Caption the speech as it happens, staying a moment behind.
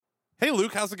Hey,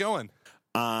 Luke, how's it going?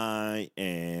 I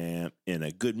am in a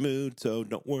good mood, so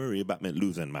don't worry about me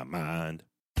losing my mind.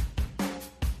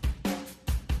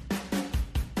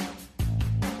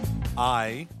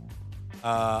 I've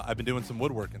been doing some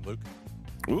woodworking, Luke.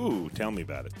 Ooh, tell me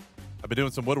about it. I've been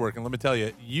doing some woodworking. Let me tell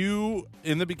you, you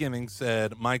in the beginning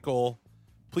said, Michael,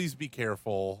 please be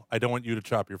careful. I don't want you to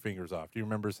chop your fingers off. Do you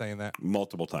remember saying that?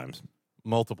 Multiple times.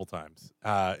 Multiple times.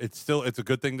 It's a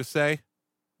good thing to say.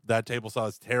 That table saw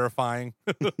is terrifying.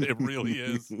 It really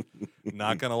is.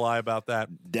 Not going to lie about that.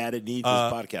 Daddy needs his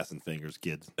podcasting fingers,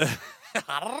 kids.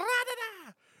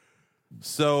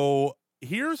 So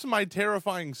here's my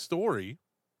terrifying story.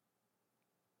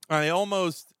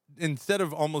 Instead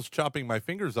of almost chopping my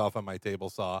fingers off on my table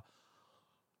saw,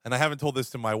 and I haven't told this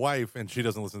to my wife, and she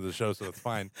doesn't listen to the show, so it's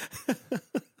fine.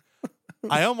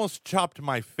 I almost chopped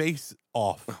my face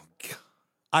off. Oh, God.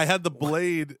 I had the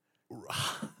blade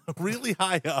really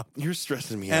high up. You're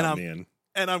stressing me And out, man.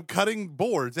 And I'm cutting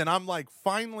boards, and I'm like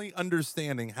finally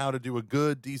understanding how to do a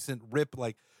good, decent rip.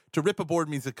 Like to rip a board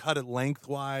means to cut it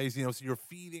lengthwise, so you're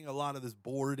feeding a lot of this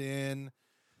board in.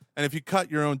 And if you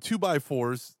cut your own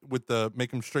 2x4s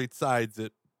make them straight sides,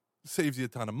 it saves you a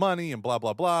ton of money and blah,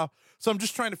 blah, blah. So I'm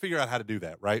just trying to figure out how to do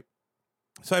that, right?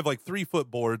 So I have like 3-foot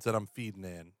boards that I'm feeding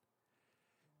in,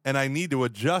 and I need to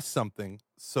adjust something.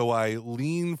 So I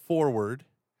lean forward,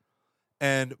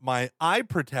 and my eye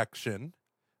protection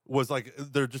was like,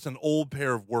 they're just an old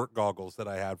pair of work goggles that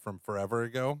I had from forever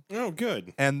ago. Oh,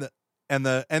 good. And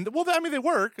they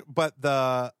work, but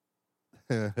this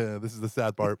is the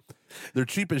sad part. They're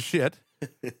cheap as shit.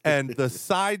 And the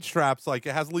side straps, like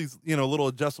it has these, a little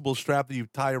adjustable strap that you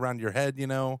tie around your head,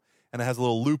 and it has a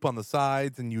little loop on the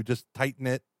sides and you just tighten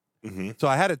it. Mm-hmm. So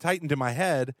I had it tightened to my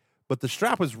head, but the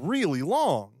strap was really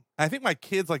long. I think my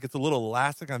kid's it's a little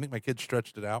elastic. I think my kid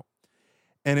stretched it out.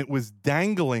 And it was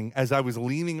dangling as I was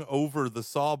leaning over the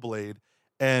saw blade,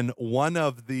 and one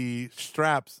of the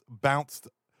straps bounced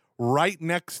right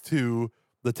next to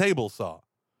the table saw.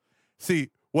 See,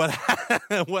 what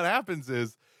happens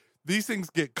is these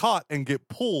things get caught and get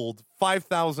pulled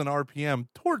 5,000 RPM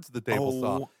towards the table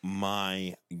saw. Oh,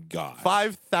 my God.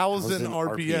 5,000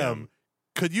 RPM.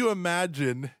 Could you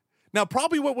imagine? Now,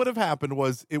 probably what would have happened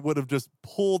was it would have just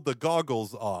pulled the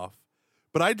goggles off.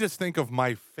 But I just think of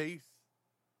my face.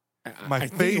 I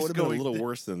think it would have been a little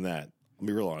worse than that. I'll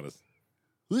be real honest.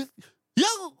 Yo!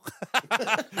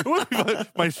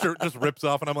 My shirt just rips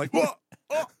off, and I'm like,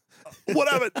 what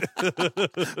happened?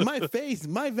 My face,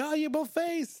 my valuable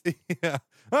face. Yeah.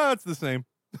 Oh, it's the same.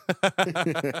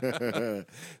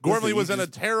 Gormley was in a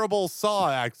terrible saw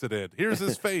accident. Here's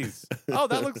his face. Oh,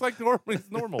 that looks like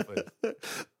Gormley's normal face.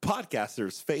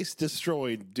 Podcaster's face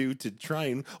destroyed due to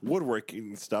trying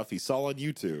woodworking stuff he saw on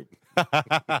YouTube.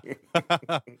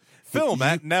 Film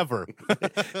at never.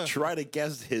 Try to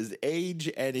guess his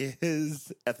age and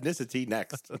his ethnicity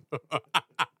next.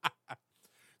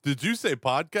 Did you say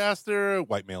podcaster?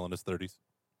 White male in his 30s.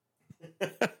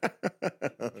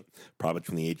 Probably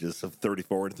between the ages of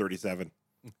 34 and 37.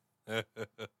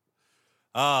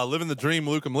 Living the dream,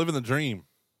 Luke. I'm living the dream.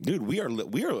 Dude, we are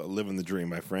living the dream,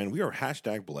 my friend. We are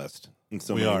hashtag blessed in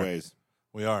so many ways.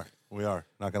 We are.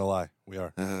 Not gonna lie, we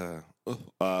are.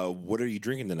 What are you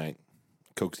drinking tonight?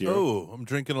 Coke Zero? Oh, I'm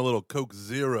drinking a little Coke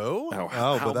Zero.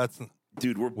 But that's...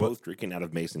 Dude, we're both drinking out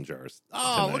of mason jars.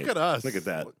 Oh, tonight. Look at us. Look at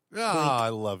that. I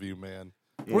love you, man.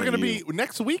 We're going to be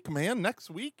next week, man. Next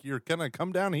week, you're going to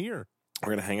come down here. We're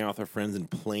going to hang out with our friends in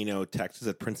Plano, Texas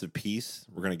at Prince of Peace.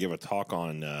 We're going to give a talk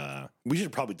on, we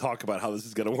should probably talk about how this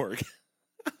is going to work.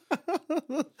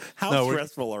 How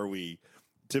stressful are we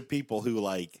to people who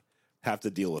have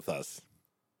to deal with us?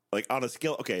 On a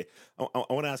scale, okay, I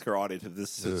want to ask our audience if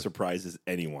this surprises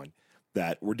anyone,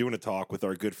 that we're doing a talk with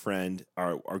our good friend,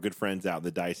 our good friends out in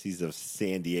the Diocese of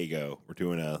San Diego. We're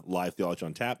doing a live Theology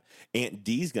on Tap. Aunt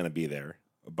D's going to be there,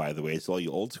 by the way, so all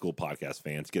you old school podcast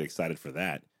fans get excited for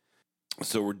that.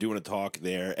 So we're doing a talk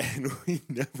there, and we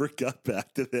never got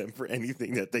back to them for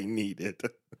anything that they needed.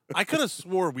 I could have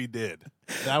swore we did.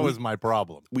 That was my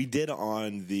problem. We did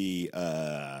on the,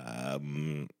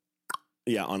 on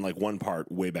one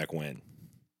part way back when.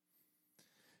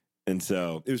 And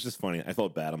so it was just funny. I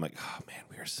felt bad. I'm like, oh man,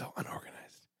 we are so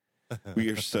unorganized. We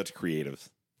are such creatives.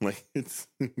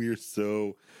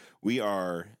 We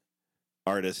are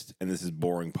artists, and this is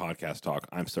boring podcast talk.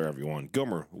 I'm sorry, everyone.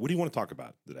 Gomer, what do you want to talk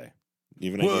about today?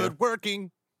 You have an idea?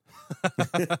 Woodworking.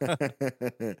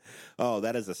 Oh,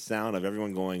 that is a sound of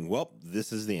everyone going, well,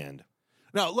 this is the end.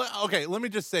 No, okay, let me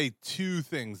just say 2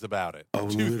 things about it. Oh,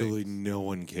 2 literally things. No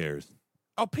one cares.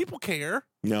 Oh, people care.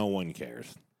 No one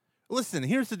cares. Listen,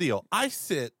 here's the deal. I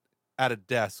sit at a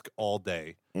desk all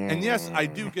day. And yes, I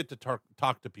do get to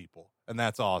talk to people, and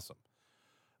that's awesome.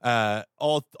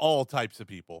 All types of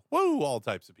people. Woo, all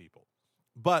types of people.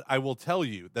 But I will tell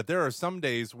you that there are some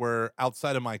days where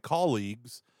outside of my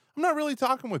colleagues, I'm not really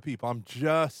talking with people. I'm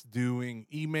just doing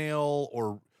email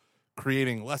or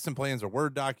creating lesson plans or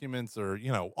Word documents or,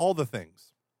 all the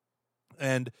things.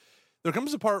 And there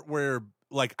comes a part where,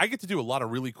 like, I get to do a lot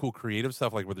of really cool creative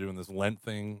stuff, like we're doing this Lent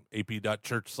thing,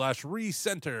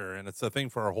 ap.church/recenter, and it's a thing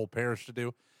for our whole parish to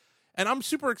do. And I'm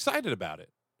super excited about it.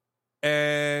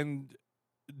 And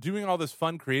doing all this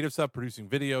fun creative stuff, producing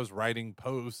videos, writing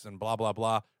posts, and blah, blah,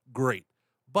 blah, great.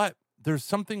 But there's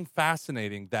something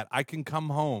fascinating that I can come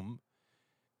home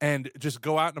and just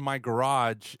go out into my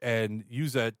garage and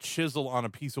use a chisel on a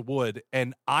piece of wood,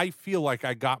 and I feel like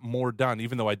I got more done,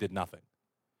 even though I did nothing.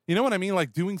 You know what I mean?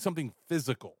 Like doing something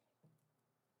physical.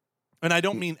 And I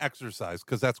don't mean exercise,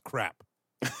 because that's crap.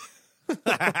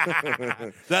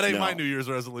 That ain't my New Year's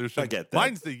resolution. I get that.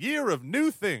 Mine's the year of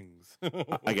new things.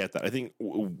 I get that. I think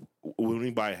when we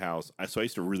buy a house, I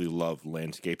used to really love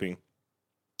landscaping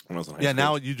when I was in high school.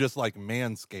 Now you just like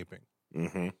manscaping.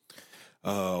 Mm-hmm.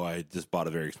 Oh, I just bought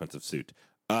a very expensive suit.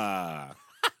 A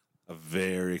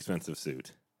very expensive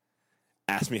suit.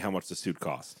 Ask me how much the suit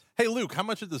cost. Hey, Luke, how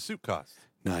much did the suit cost?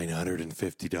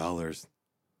 $950.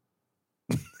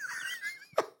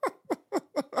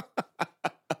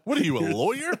 What are you, a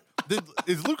lawyer?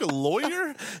 Is Luke a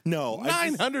lawyer? No.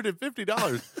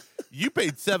 $950. You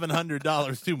paid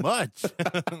 $700 too much.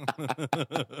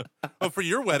 But for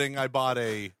your wedding, I bought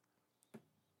a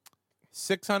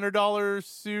 $600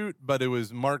 suit, but it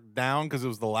was marked down because it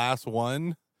was the last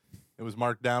one. It was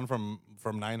marked down from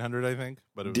 $900, I think.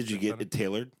 But it was Did you get it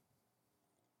tailored?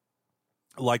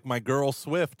 Like my girl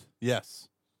Swift? Yes.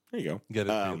 There you go. Get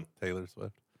it, Taylor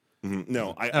Swift. Mm-hmm.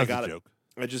 No, I got it.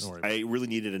 I really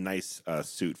needed a nice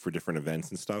suit for different events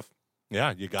and stuff.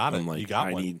 Yeah, you got it. Like, you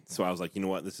got one. So I was like, you know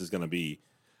what? This is going to be,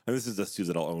 and this is a suit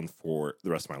that I'll own for the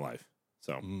rest of my life.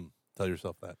 So tell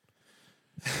yourself that.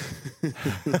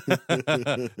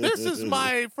 This is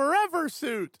my forever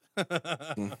suit.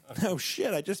 Oh,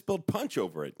 shit. I just spilled punch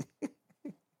over it.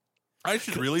 I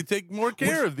should really take more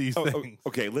care of these things.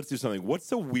 Okay, let's do something. What's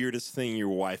the weirdest thing your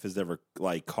wife has ever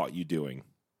caught you doing?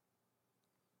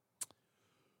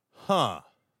 Huh.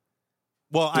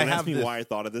 Well, Don't ask ask me why I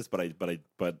thought of this, but I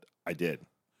did.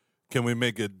 Can we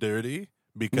make it dirty?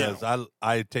 Because No.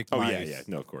 I take my yeah.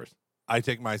 No, of course. I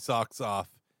take my socks off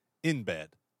in bed.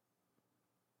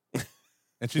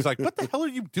 And she's like, "What the hell are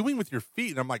you doing with your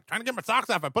feet?" And I'm like, "Trying to get my socks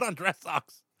off. I put on dress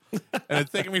socks." And it's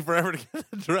taking me forever to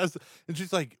get the dress. And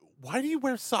she's like, "Why do you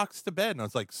wear socks to bed?" And I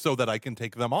was like, "So that I can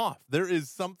take them off." There is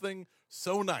something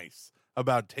so nice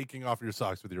about taking off your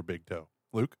socks with your big toe.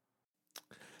 Luke?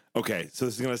 Okay, so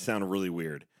this is going to sound really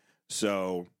weird.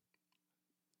 So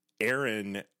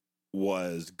Erin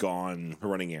was gone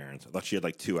running errands. I thought she had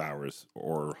like 2 hours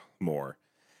or more.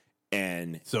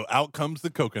 And so out comes the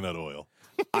coconut oil.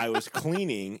 I was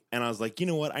cleaning, and I was like, you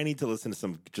know what? I need to listen to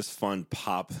some just fun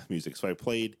pop music. So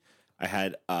I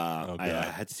had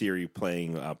Siri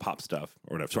playing pop stuff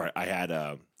or whatever. Sorry, I had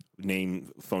a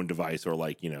name phone device or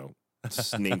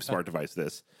name smart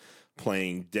device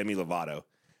playing Demi Lovato.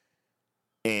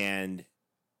 And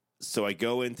so I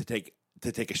go in to take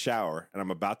a shower, and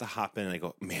I'm about to hop in, and I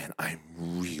go, man, I'm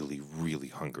really, really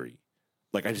hungry.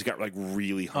 Like, I just got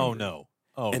really hungry. Oh, no.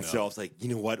 So I was like, you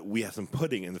know what? We have some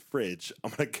pudding in the fridge. I'm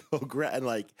going to go grab,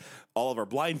 and all of our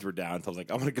blinds were down. So I was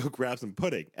like, I'm going to go grab some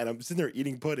pudding. And I'm sitting there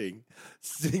eating pudding,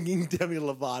 singing Demi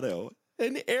Lovato.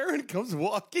 And Erin comes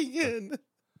walking in.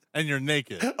 And you're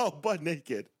naked. Oh, butt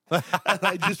naked. And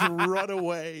I just run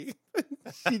away.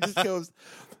 She just goes,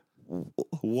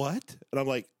 what? And I'm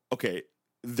like, okay,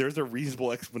 there's a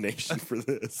reasonable explanation for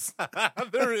this.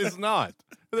 There is not.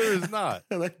 There is not.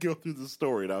 And I go through the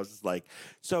story, and I was just like,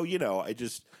 so, I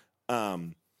just,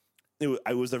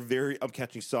 I was a very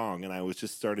upcatching song, and I was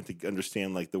just starting to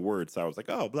understand, the words. So I was like,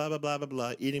 oh, blah, blah, blah, blah,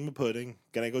 blah, eating my pudding.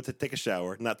 Gonna go to take a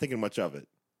shower. Not thinking much of it,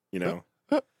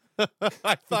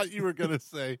 I thought you were going to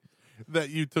say that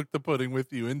you took the pudding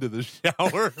with you into the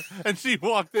shower, and she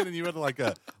walked in, and you had like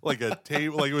a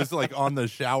table, it was on the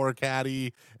shower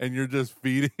caddy, and you're just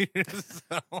feeding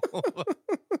yourself.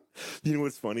 You know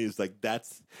what's funny is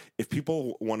that's, if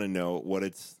people want to know what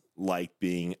it's like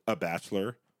being a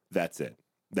bachelor, that's it.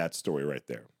 That story right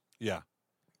there. Yeah,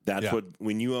 that's what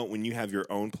when you have your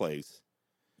own place,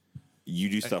 you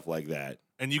do stuff like that,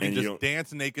 and you can just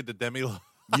dance naked to Demi Lovato.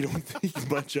 You don't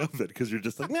think much of it because you're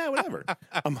just like, nah, whatever.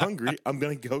 I'm hungry. I'm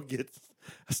going to go get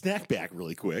a snack back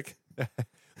really quick.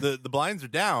 The blinds are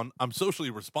down. I'm socially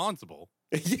responsible.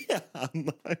 Yeah.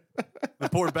 The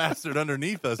poor bastard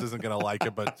underneath us isn't going to like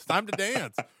it, but it's time to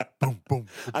dance. Boom, boom.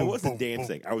 I boom, wasn't boom,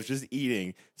 dancing. boom. I was just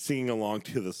eating, singing along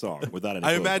to the song without any I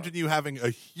clothes imagine you having a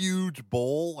huge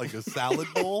bowl, like a salad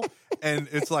bowl, and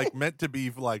it's like meant to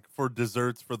be like for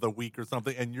desserts for the week or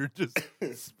something, and you're just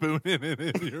spooning it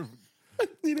in your. on.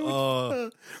 You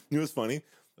know what's funny?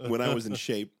 When I was in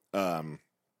shape, When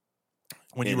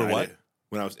you in were Idaho- what?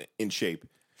 When I was in shape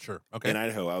Sure. Okay. in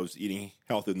Idaho, I was eating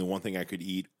healthy, and the one thing I could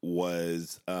eat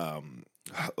was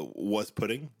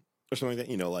pudding or something like that.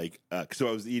 You know, like so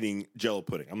I was eating Jello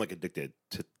pudding. I'm like addicted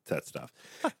to that stuff,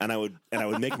 and I would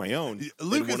make my own.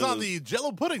 Luke in is one of on those- the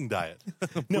Jello pudding diet.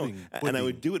 no, Pudding, and I pudding.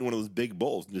 would do it in one of those big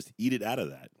bowls and just eat it out of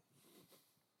that.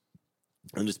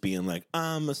 I'm just being like,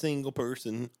 I'm a single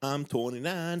person. I'm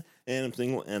 29 and I'm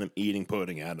single and I'm eating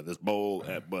pudding out of this bowl,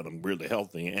 but I'm really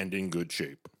healthy and in good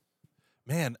shape.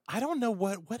 Man, I don't know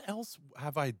what else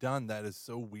have I done that is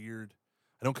so weird.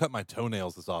 I don't cut my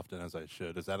toenails as often as I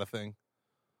should. Is that a thing?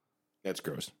 That's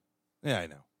gross. Yeah, I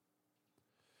know.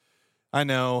 I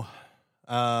know.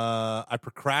 I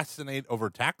procrastinate over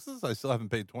taxes. I still haven't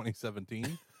paid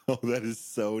 2017. Oh, that is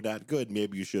so not good.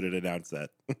 Maybe you should have announced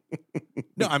that.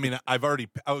 No, I mean I've already.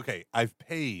 Okay, I've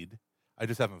paid. I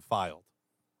just haven't filed.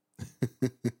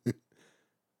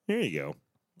 There you go.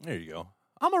 There you go.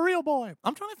 I'm a real boy.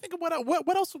 I'm trying to think of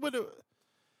what else would.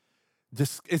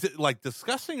 Is it like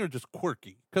disgusting or just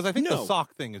quirky? Because I think the No.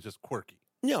 sock thing is just quirky.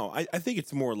 No, I think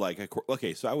it's more like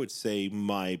okay. So I would say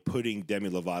my pudding Demi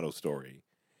Lovato story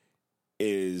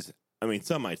is. I mean,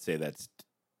 some might say that's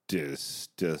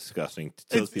disgusting. To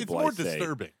those It's people, more I say,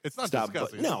 disturbing. It's not stop.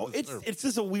 disgusting. No, just disturbing. it's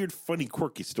just a weird, funny,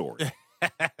 quirky story.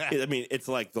 I mean, it's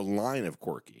like the line of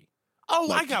quirky. Oh,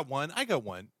 Like- I got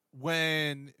one.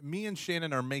 When me and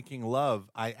Shannon are making love,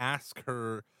 I ask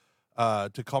her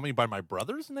to call me by my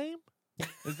brother's name.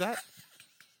 Is that?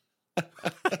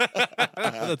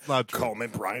 That's not true. Call me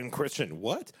Brian Christian.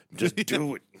 What? Just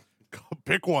do it.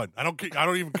 Pick one. I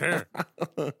don't even care.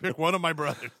 Pick one of my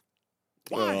brothers.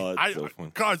 Why? Oh, it's so fun.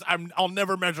 Because I'll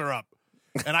never measure up,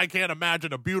 and I can't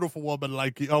imagine a beautiful woman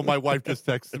like you. Oh, my wife just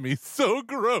texted me. So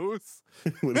gross.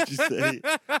 What did you say?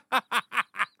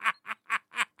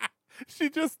 She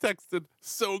just texted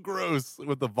so gross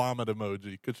with the vomit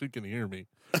emoji because she can hear me.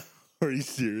 Are you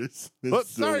serious? That's But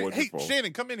so sorry, wonderful. hey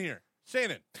Shannon, come in here.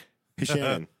 Shannon, Hey,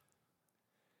 Shannon.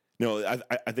 No,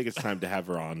 I think it's time to have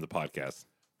her on the podcast.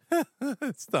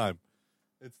 it's time.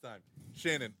 It's time.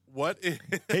 Shannon, what is?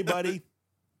 Hey, buddy.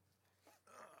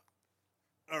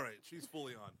 All right, she's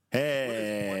fully on. What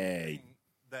is one Hey. thing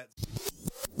that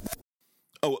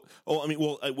Oh, I mean,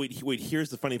 well, wait. Here's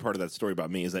the funny part of that story about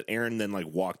me is that Aaron then like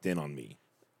walked in on me.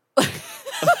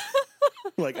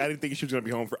 Like I didn't think she was going to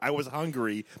be home I was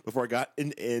hungry before I got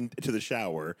into the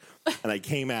shower, and I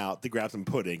came out to grab some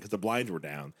pudding because the blinds were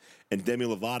down, and Demi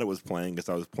Lovato was playing because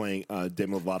I was playing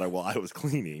Demi Lovato while I was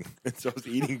cleaning, and so I was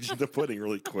eating the pudding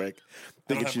really quick,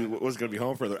 thinking she was going to be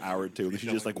home for another hour or two, and she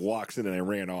just like walks in and I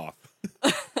ran off.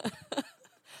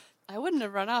 I wouldn't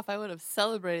have run off. I would have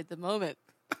celebrated the moment.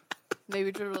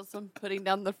 Maybe dribble some pudding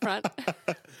down the front.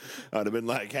 I'd have been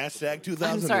like hashtag 2000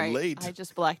 I'm sorry. and late. I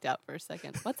just blacked out for a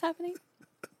second. What's happening?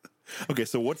 Okay,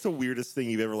 so what's the weirdest thing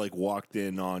you've ever like walked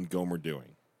in on Gomer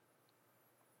doing?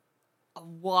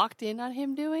 Walked in on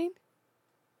him doing?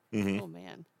 Mhm. Oh,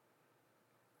 man.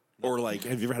 Or like,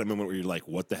 have you ever had a moment where you're like,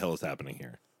 "What the hell is happening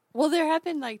here?" Well, there have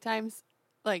been like times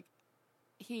like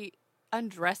he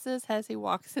undresses as he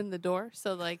walks in the door.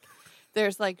 So like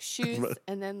there's like shoes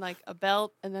and then like a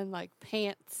belt and then like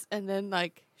pants and then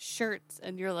like shirts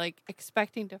and you're like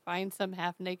expecting to find some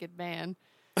half naked man.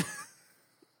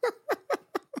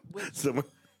 Someone,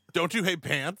 don't you hate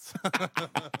pants?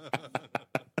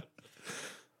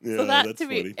 yeah, So that that's to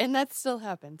me funny. and that still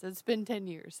happens. It's been 10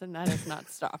 years and that has not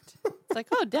stopped. It's like,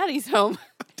 oh, daddy's home.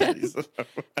 Kids,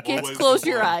 Always close the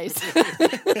your one. eyes.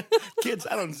 Kids,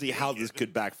 I don't see how this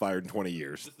could backfire in 20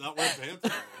 years. Just not wearing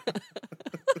pants.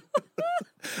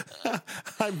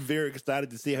 I'm very excited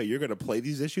to see how you're going to play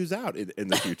these issues out in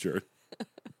the future.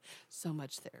 So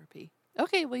much therapy.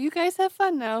 Okay, well, you guys have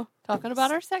fun now talking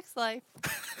about our sex life.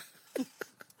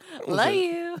 Love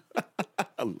you.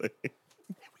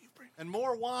 And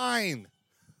more wine.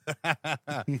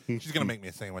 She's gonna make me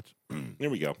a sandwich. There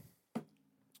we go.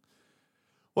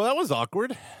 Well, that was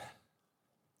awkward.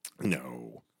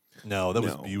 No, No, that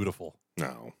was No. beautiful.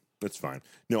 no, that's fine.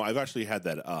 No, I've actually had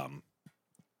that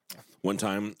one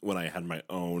time when I had my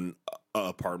own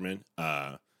apartment.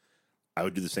 I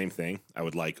would do the same thing. I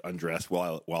would like undress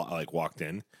while I like walked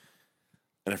in,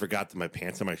 and I forgot that my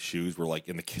pants and my shoes were like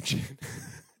in the kitchen.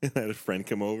 And I had a friend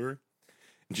come over,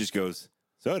 and she just goes,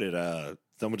 "So did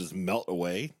Someone just melt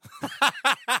away.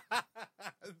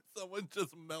 Someone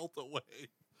just melt away.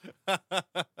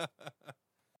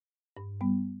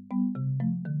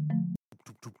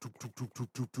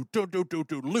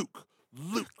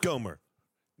 Luke Gomer.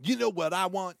 You know what I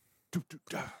want?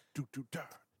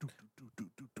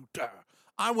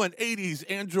 I want 80s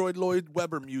Android Lloyd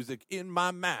Webber music in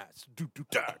my mask.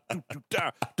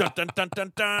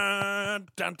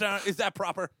 Is that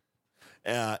proper?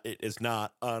 It is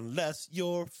not unless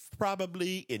you're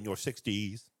probably in your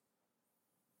 60s.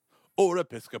 Or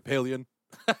Episcopalian.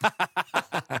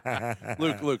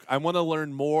 Luke, I want to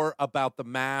learn more about the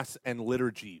Mass and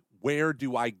liturgy. Where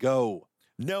do I go?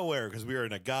 Nowhere, because we are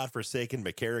in a godforsaken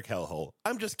McCarrick hellhole.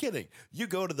 I'm just kidding. You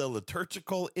go to the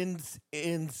Liturgical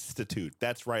Institute.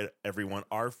 That's right, everyone.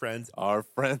 Our friends are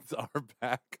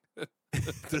back.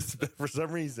 For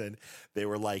some reason, they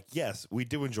were like, yes, we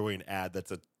do enjoy an ad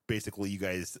that's basically you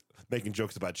guys making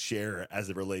jokes about Cher as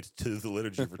it relates to the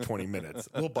liturgy for 20 minutes.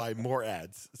 We'll buy more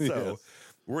ads. So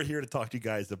we're here to talk to you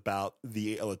guys about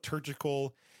the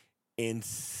Liturgical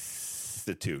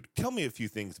Institute. Tell me a few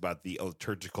things about the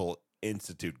Liturgical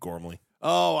Institute, Gormley.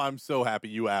 Oh, I'm so happy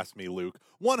you asked me, Luke.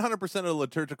 100% of the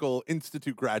Liturgical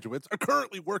Institute graduates are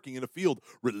currently working in a field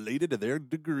related to their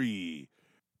degree.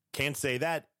 Can't say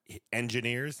that,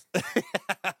 engineers.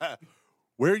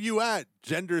 Where you at?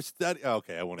 Gender study.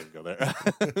 Okay, I won't even go there.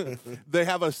 They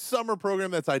have a summer program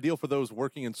that's ideal for those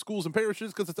working in schools and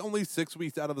parishes because it's only 6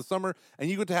 weeks out of the summer, and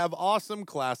you get to have awesome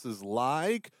classes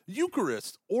like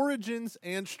Eucharist, Origins,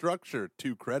 and Structure.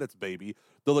 2 credits, baby.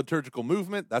 The Liturgical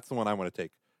Movement, that's the one I want to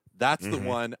take. That's the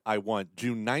one I want,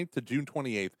 June 9th to June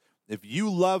 28th. If you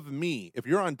love me, if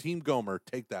you're on Team Gomer,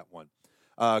 take that one.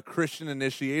 Christian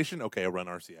Initiation. Okay, I run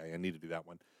RCI. I need to do that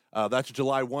one. That's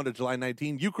July 1 to July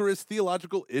 19. Eucharist,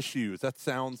 Theological Issues. That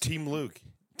sounds... Team Luke,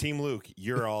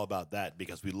 you're all about that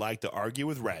because we like to argue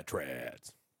with rat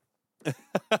rats.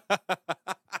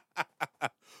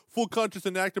 Full conscious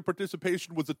and active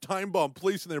participation was a time bomb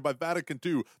placed in there by Vatican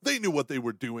II. They knew what they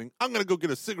were doing. I'm going to go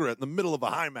get a cigarette in the middle of a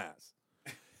high mass.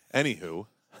 Anywho...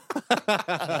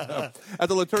 At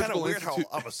the Liturgical kind of weird Institute,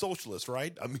 how I'm a socialist,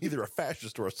 right? I'm either a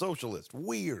fascist or a socialist.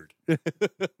 Weird.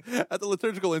 At the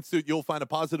Liturgical Institute, you'll find a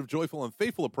positive, joyful, and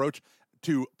faithful approach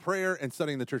to prayer and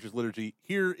studying the church's liturgy.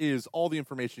 Here is all the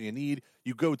information you need.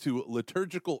 You go to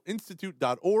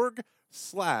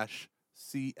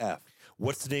liturgicalinstitute.org/CF.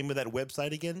 What's the name of that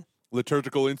website again?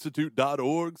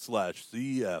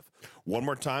 liturgicalinstitute.org/CF. One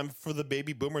more time for the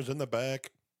baby boomers in the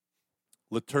back.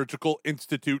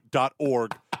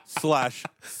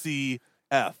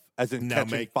 liturgicalinstitute.org/CF, as in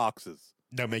catching foxes.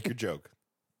 Now make your joke.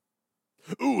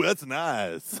 Ooh, that's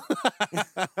nice.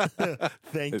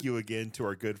 Thank you again to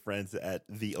our good friends at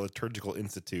the Liturgical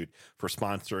Institute for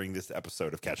sponsoring this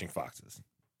episode of Catching Foxes.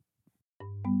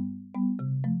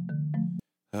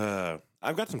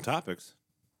 I've got some topics.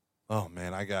 Oh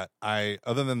man,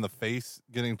 other than the face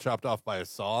getting chopped off by a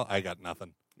saw, I got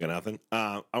nothing. Got nothing.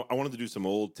 I wanted to do some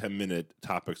old 10-minute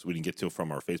topics we didn't get to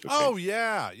from our Facebook page. Oh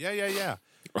yeah.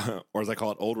 Or as I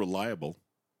call it, old reliable.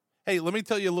 Hey, let me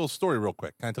tell you a little story real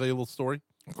quick. Can I tell you a little story?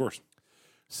 Of course.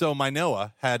 So my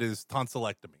Noah had his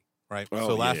tonsillectomy, right?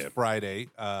 So last Friday,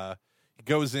 he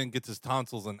goes in, gets his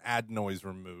tonsils and adenoids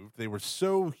removed. They were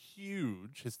so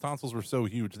huge. His tonsils were so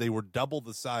huge. They were double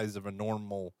the size of a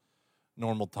normal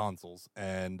tonsils.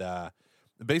 And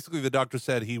basically the doctor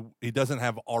said he doesn't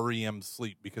have REM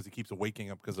sleep because he keeps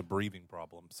waking up because of breathing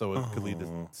problems. So it could lead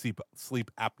to sleep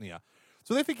apnea.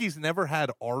 So they think he's never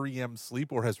had REM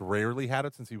sleep or has rarely had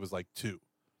it since he was like 2.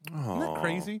 Isn't that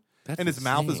crazy? And his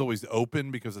mouth is always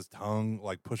open because his tongue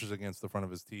like pushes against the front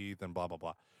of his teeth and blah, blah,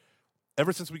 blah.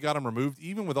 Ever since we got him removed,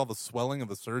 even with all the swelling of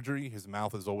the surgery, his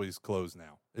mouth is always closed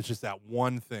now. It's just that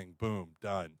one thing. Boom,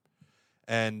 done.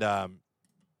 And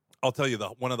I'll tell you,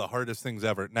 one of the hardest things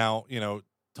ever. Now,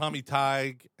 Tommy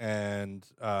Tighe and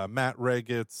Matt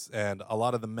Regitz and a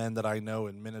lot of the men that I know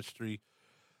in ministry,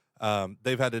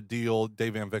 they've had to deal,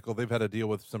 Dave Van Vickle, they've had to deal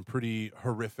with some pretty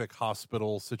horrific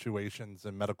hospital situations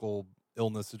and medical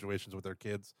illness situations with their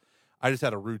kids. I just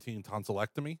had a routine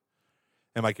tonsillectomy,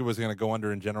 and my kid was going to go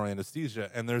under in general anesthesia.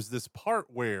 And there's this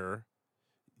part where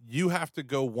you have to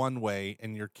go one way,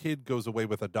 and your kid goes away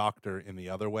with a doctor in the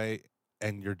other way,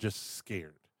 and you're just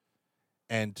scared.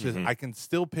 And I can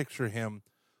still picture him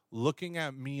looking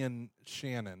at me and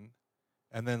Shannon,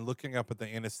 and then looking up at the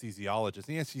anesthesiologist.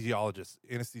 The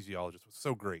anesthesiologist was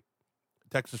so great.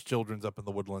 Texas Children's up in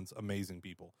the Woodlands, amazing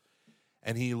people.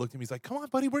 And he looked at me, he's like, come on,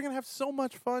 buddy, we're going to have so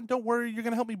much fun. Don't worry, you're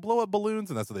going to help me blow up balloons.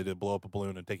 And that's what they did, blow up a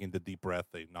balloon, and taking the deep breath,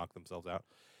 they knocked themselves out.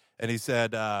 And he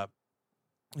said,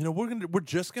 we're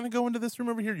just going to go into this room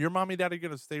over here. Your mommy and daddy are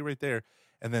going to stay right there.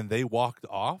 And then they walked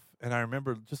off, and I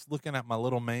remember just looking at my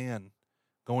little man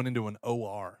going into an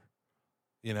OR,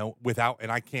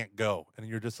 and I can't go. And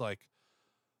you're just like,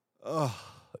 ugh,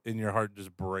 and your heart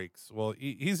just breaks. Well,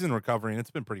 he's in recovery, and it's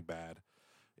been pretty bad.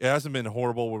 It hasn't been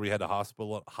horrible where we had to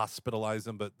hospitalize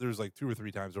him, but there's like 2 or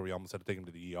 3 times where we almost had to take him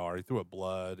to the ER. He threw up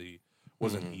blood. He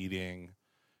wasn't eating.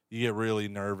 You get really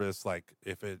nervous, like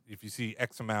if you see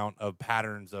X amount of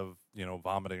patterns of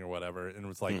vomiting or whatever, and it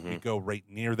was like you go right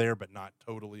near there, but not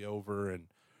totally over, and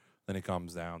then it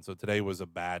comes down. So today was a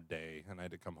bad day, and I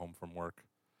had to come home from work.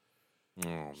 Oh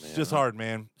man, it's just hard,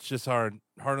 man. It's just hard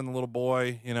on the little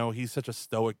boy. He's such a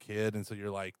stoic kid, and so you're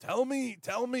like, tell me,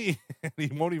 and he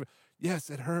won't even. Yes,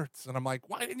 it hurts, and I'm like,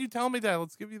 why didn't you tell me that?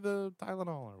 Let's give you the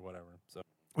Tylenol or whatever. So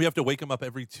we have to wake him up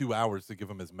every 2 hours to give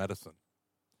him his medicine.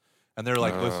 And they're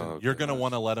like, listen, you're going to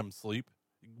want to let him sleep.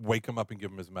 Wake him up and give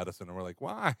him his medicine. And we're like,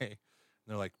 why? And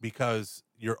they're like, because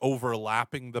you're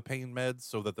overlapping the pain meds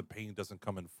so that the pain doesn't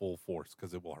come in full force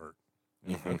because it will hurt.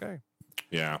 Okay.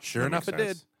 Yeah. Sure enough, it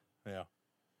did. Yeah.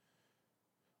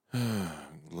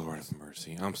 Lord have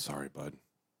mercy. I'm sorry, bud.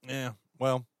 Yeah.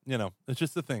 Well, it's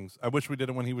just the things. I wish we did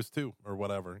it when he was 2 or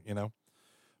whatever,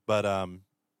 But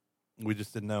we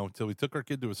just didn't know until we took our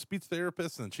kid to a speech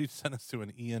therapist, and she sent us to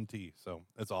an ENT. So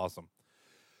it's awesome.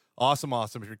 Awesome.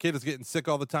 If your kid is getting sick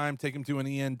all the time, take him to an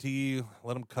ENT.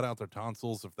 Let them cut out their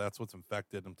tonsils if that's what's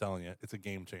infected. I'm telling you, it's a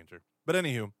game changer. But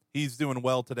anywho, he's doing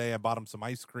well today. I bought him some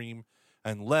ice cream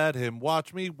and let him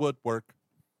watch me woodwork.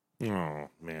 Oh,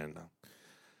 man.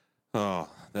 Oh,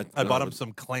 I bought him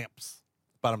some clamps.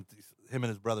 Bought him and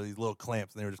his brother these little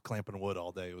clamps, and they were just clamping wood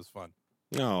all day. It was fun.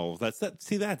 No, that's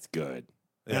good.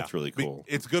 That's really cool.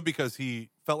 It's good because he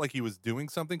felt like he was doing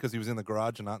something because he was in the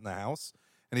garage and not in the house,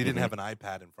 and he didn't have an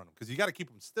iPad in front of him because you got to keep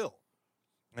him still.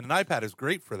 And an iPad is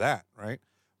great for that, right?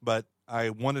 But I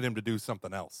wanted him to do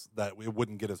something else that it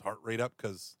wouldn't get his heart rate up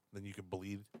because then you could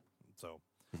bleed. So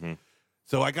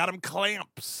I got him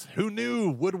clamps. Who knew?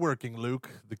 Woodworking, Luke,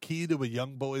 the key to a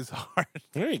young boy's heart.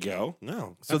 There you go.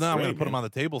 No. So now I'm going to put him on the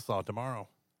table saw tomorrow.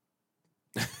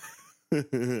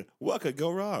 What could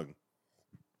go wrong?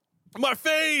 My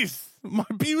face! My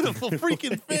beautiful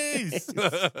freaking face!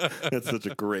 That's such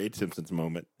a great Simpsons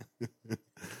moment.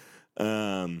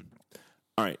 All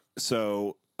right.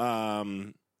 So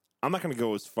I'm not going to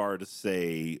go as far to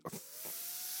say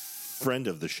friend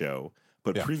of the show,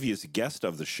 but previous guest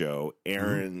of the show,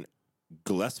 Aaron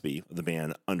Gillespie of the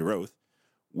band Under Oath,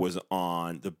 was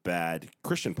on the Bad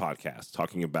Christian podcast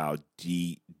talking about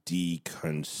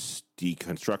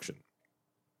deconstruction.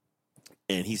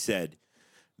 And he said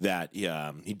that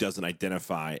he doesn't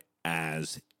identify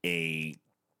as a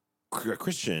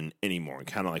Christian anymore,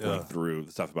 kind of like went through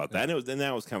the stuff about that. And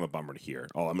that was kind of a bummer to hear.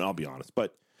 I'll be honest.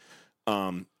 But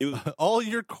it was all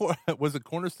your was it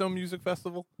Cornerstone Music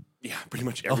Festival? Yeah, pretty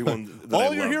much everyone.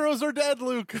 All your heroes are dead,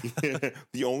 Luke.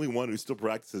 The only one who still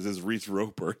practices is Reese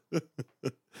Roper.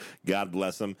 God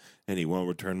bless him, and he won't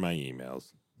return my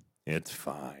emails. It's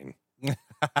fine.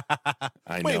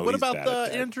 I know. Wait, what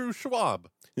about Andrew Schwab?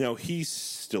 He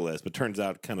still is, but turns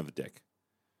out kind of a dick.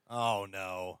 Oh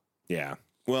no. Yeah.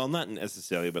 Well, not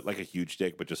necessarily, but like a huge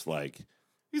dick, but just like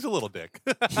he's a little dick.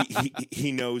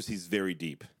 he knows he's very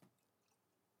deep.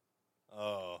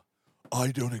 Oh.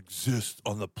 I don't exist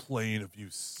on the plane of you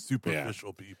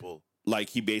superficial people. Like,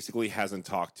 he basically hasn't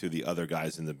talked to the other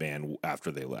guys in the band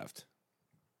after they left.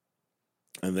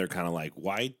 And they're kind of like,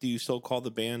 why do you still call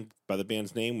the band by the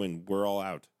band's name when we're all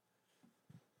out?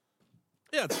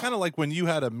 Yeah, it's kind of like when you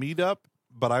had a meetup,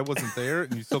 but I wasn't there,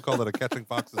 and you still called it a Catching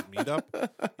Foxes meetup,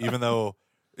 even though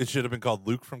it should have been called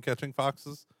Luke from Catching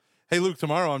Foxes. Hey, Luke,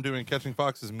 tomorrow I'm doing Catching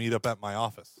Foxes meetup at my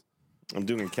office. I'm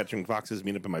doing a Catching Foxes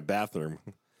meetup in my bathroom.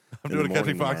 I'm doing a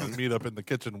Catching Foxes meetup in the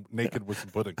kitchen naked with some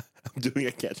pudding. I'm doing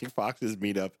a Catching Foxes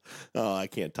meetup. Oh, I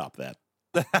can't top that.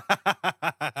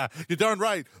 You're darn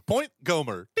right. Point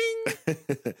Gomer. Ding.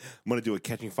 I'm going to do a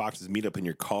Catching Foxes meetup in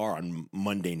your car on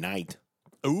Monday night.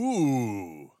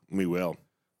 Ooh. We will.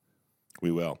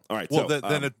 All right. Well,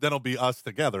 then it'll be us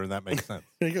together, and that makes sense.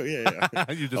 There you go.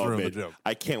 Yeah. You just ruined the joke.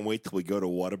 I can't wait till we go to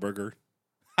Whataburger.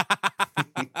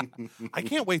 I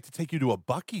can't wait to take you to a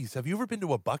Buc-ee's. Have you ever been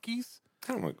to a Buc-ee's?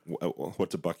 I don't know.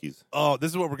 What's a Buc-ee's? Oh, this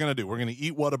is what we're going to do. We're going to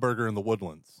eat Whataburger in the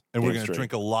Woodlands, and we're going to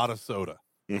drink a lot of soda.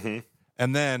 Mm-hmm.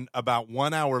 And then about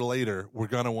 1 hour later, we're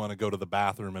going to want to go to the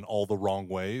bathroom in all the wrong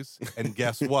ways. And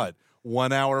guess what?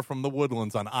 1 hour from the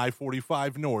Woodlands on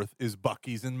I-45 North is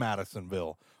Buc-ee's in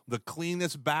Madisonville. The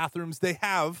cleanest bathrooms they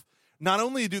have. Not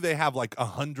only do they have like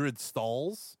 100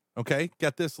 stalls, okay?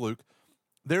 Get this, Luke.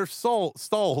 Their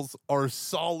stalls are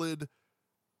solid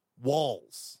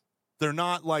walls. They're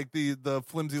not like the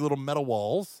flimsy little metal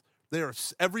walls.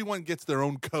 Everyone gets their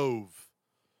own cove.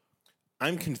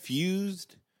 I'm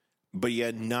confused, but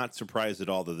yet not surprised at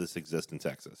all that this exists in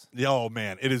Texas. Oh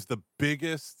man, it is the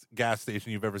biggest gas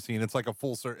station you've ever seen. It's like a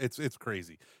full it's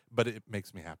crazy, but it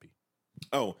makes me happy.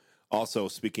 Oh, also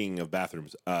speaking of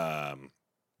bathrooms, we're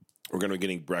going to be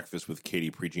getting breakfast with Katie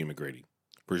Prejean McGrady.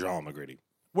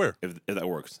 Where? If that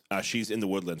works. She's in the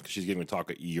Woodlands because she's giving a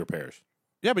talk at your parish.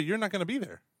 Yeah, but you're not going to be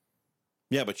there.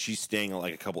 Yeah, but she's staying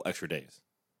like a couple extra days.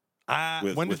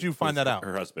 When did you find that out?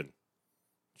 Her husband.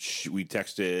 We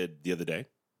texted the other day.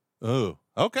 Oh,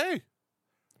 okay.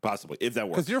 Possibly, if that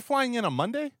works. Because you're flying in on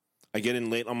Monday? I get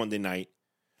in late on Monday night,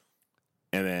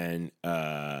 and then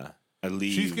I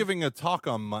leave. She's giving a talk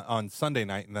on Sunday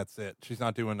night, and that's it. She's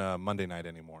not doing a Monday night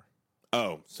anymore.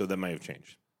 Oh, so that might have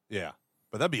changed. Yeah,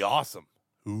 but that'd be awesome.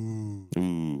 Ooh.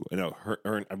 I know her.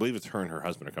 I believe it's her and her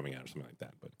husband are coming out or something like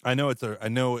that. But I know it's her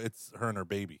and her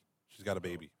baby. She's got a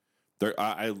baby. Her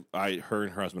and her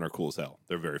husband are cool as hell.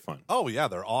 They're very fun. Oh yeah,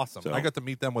 they're awesome. So, I got to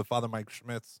meet them with Father Mike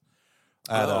Schmitz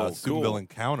at Steubenville cool.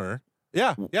 Encounter.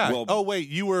 Yeah, yeah. Well, oh wait,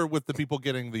 you were with the people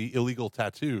getting the illegal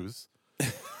tattoos.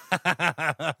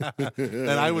 And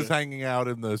I was hanging out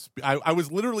in the. I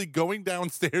was literally going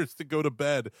downstairs to go to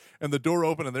bed, and the door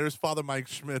opened, and there's Father Mike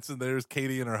Schmitz, and there's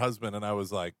Katie and her husband, and I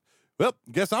was like, "Well,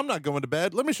 guess I'm not going to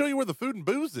bed. Let me show you where the food and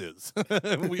booze is."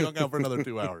 We hung out for another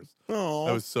 2 hours. Oh,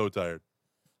 I was so tired.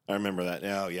 I remember that.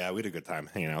 Oh yeah, we had a good time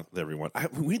hanging out with everyone.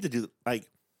 We had to do like.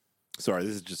 Sorry,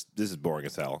 this is boring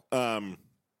as hell.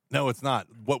 No, it's not.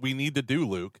 What we need to do,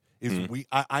 Luke, is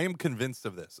I am convinced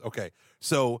of this. Okay,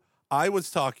 so I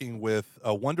was talking with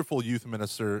a wonderful youth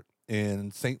minister in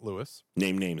St. Louis.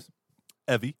 Name names.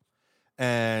 Evie,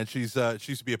 and she used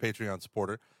to be a Patreon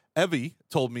supporter. Evie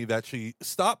told me that she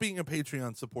stopped being a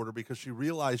Patreon supporter because she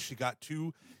realized she got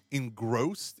too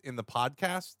engrossed in the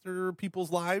podcaster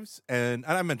people's lives, and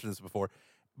I mentioned this before,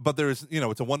 but there's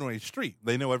it's a one-way street.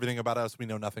 They know everything about us, we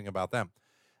know nothing about them.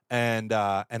 And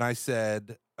I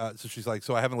said, so she's like,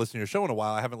 so I haven't listened to your show in a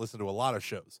while. I haven't listened to a lot of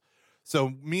shows.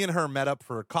 So me and her met up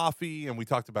for coffee, and we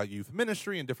talked about youth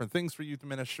ministry and different things for youth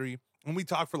ministry. And we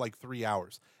talked for like 3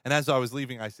 hours. And as I was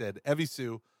leaving, I said, Evie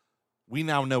Sue, we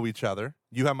now know each other.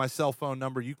 You have my cell phone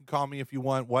number. You can call me if you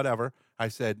want, whatever. I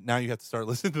said, now you have to start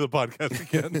listening to the podcast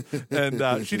again.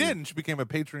 And she did. And she became a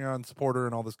Patreon supporter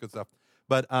and all this good stuff.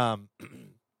 But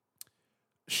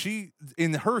she,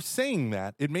 in her saying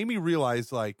that, it made me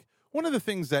realize, like, one of the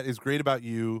things that is great about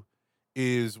you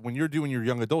is when you're doing your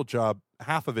young adult job,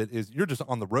 half of it is you're just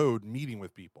on the road meeting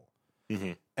with people.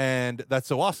 Mm-hmm. And that's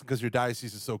so awesome because your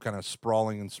diocese is so kind of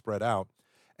sprawling and spread out.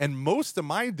 And most of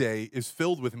my day is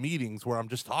filled with meetings where I'm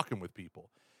just talking with people.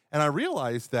 And I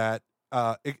realized that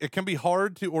it can be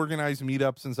hard to organize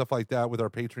meetups and stuff like that with our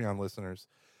Patreon listeners.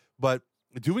 But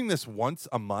doing this once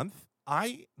a month,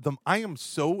 I am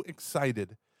so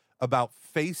excited about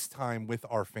FaceTime with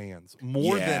our fans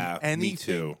more than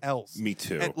anything else. Me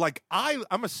too. And like I'm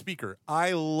a speaker.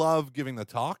 I love giving the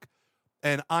talk,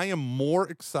 and I am more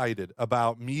excited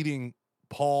about meeting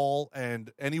Paul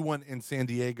and anyone in San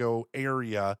Diego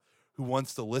area who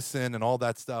wants to listen and all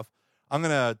that stuff. I'm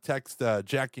gonna text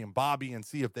Jackie and Bobby and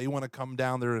see if they want to come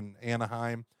down there in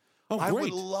Anaheim. Oh, great. I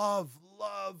would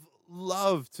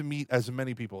love to meet as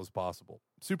many people as possible.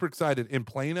 Super excited. In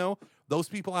Plano, those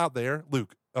people out there,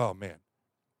 Luke, oh man,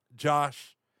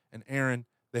 Josh and Aaron,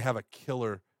 they have a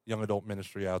killer young adult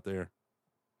ministry out there.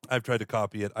 I've tried to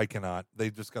copy it. I cannot. They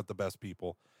just got the best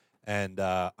people. And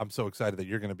I'm so excited that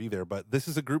you're going to be there. But this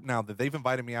is a group now that they've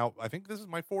invited me out. I think this is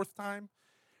my 4th time.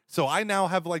 So I now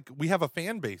have we have a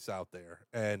fan base out there,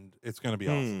 and it's going to be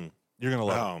awesome. You're going to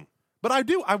love it. But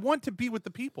I want to be with the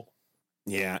people.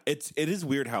 Yeah, it is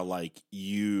weird how like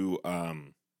you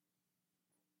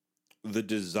the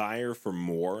desire for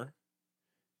more,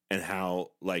 and how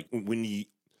like when you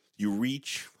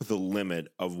reach the limit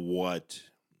of what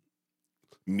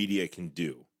media can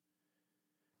do,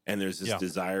 and there's this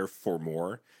desire for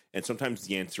more, and sometimes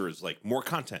the answer is like more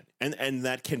content, and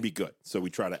that can be good. So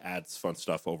we try to add fun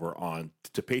stuff over on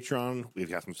to Patreon. We've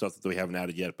got some stuff that we haven't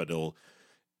added yet, but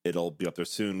it'll be up there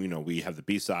soon. We have the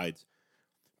B-sides.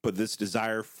 But this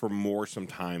desire for more,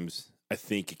 sometimes I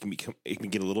think it can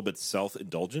get a little bit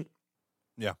self-indulgent.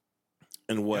 Yeah.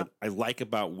 And what I like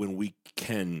about when we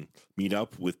can meet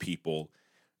up with people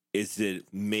is that it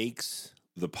makes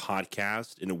the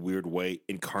podcast in a weird way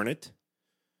incarnate.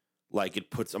 Like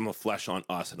it puts some of the flesh on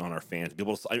us and on our fans.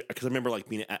 Because I remember like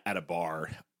being at a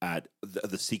bar at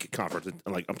the Seek conference, and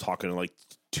like I'm talking to like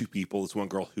 2 people. This one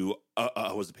girl who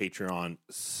was a Patreon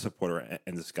supporter,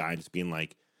 and this guy just being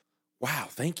like, wow,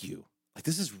 thank you. Like,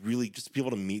 this is really just to be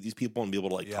able to meet these people and be able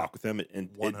to like talk with them.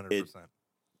 And 100%.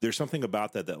 There's something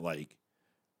about that like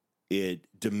it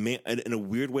in a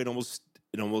weird way. It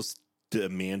almost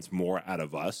demands more out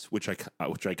of us, which I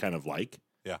kind of like.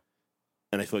 Yeah.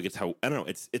 And I feel like it's how I don't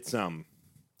know. It's I'm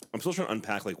still trying to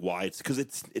unpack like why it's because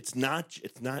it's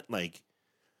not like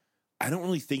I don't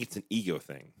really think it's an ego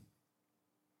thing.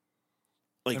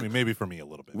 Like, I mean, maybe for me a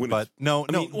little bit, when but no.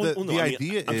 The I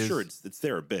idea I'm is sure it's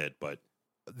there a bit, but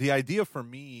the idea for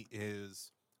me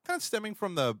is kind of stemming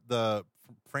from the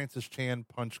Francis Chan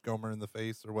punch Gomer in the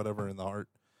face or whatever in the heart.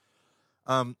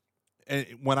 And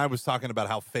when I was talking about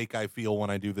how fake I feel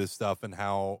when I do this stuff and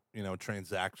how,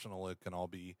 transactional it can all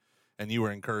be, and you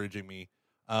were encouraging me.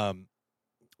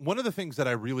 One of the things that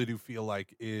I really do feel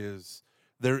like is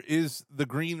there is the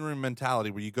green room mentality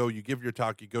where you go, you give your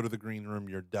talk, you go to the green room,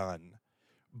 you're done.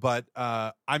 But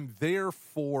I'm there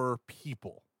for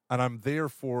people, and I'm there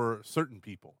for certain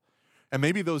people. And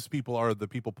maybe those people are the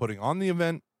people putting on the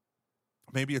event.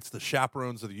 Maybe it's the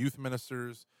chaperones or the youth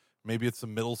ministers. Maybe it's the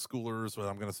middle schoolers that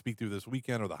I'm going to speak to this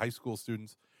weekend or the high school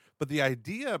students. But the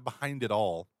idea behind it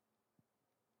all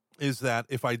is that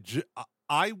if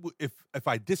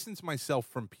I distance myself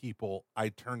from people, I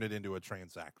turn it into a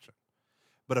transaction.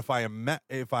 But if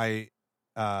I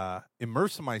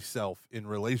immerse myself in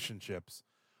relationships,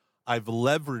 I've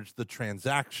leveraged the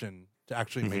transaction to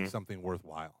actually make something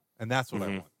worthwhile. And that's what I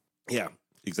want. Yeah,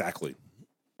 exactly.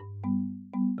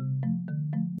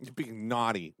 You're being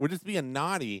naughty. We're just being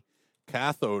naughty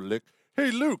Catholic. Hey,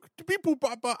 Luke,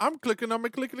 I'm clicking on my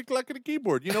clickety-clackety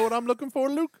keyboard. You know what I'm looking for,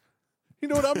 Luke? You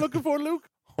know what I'm looking for, Luke?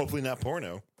 Hopefully not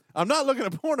porno. I'm not looking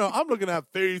at porno. I'm looking at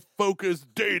faith-focused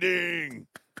dating.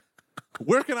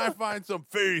 Where can I find some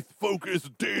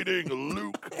faith-focused dating,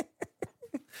 Luke?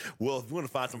 Well, if you want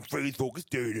to find some faith-focused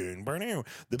dating,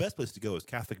 the best place to go is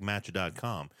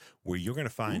CatholicMatch.com, where you're going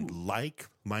to find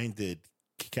like-minded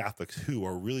Catholics who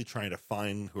are really trying to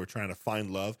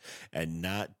find love and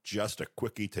not just a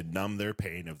quickie to numb their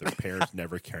pain of their parents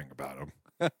never caring about them.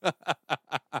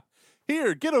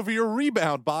 Here, get over your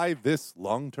rebound by this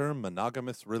long-term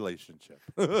monogamous relationship.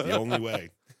 The only way.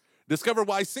 Discover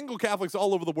why single Catholics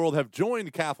all over the world have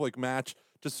joined Catholic Match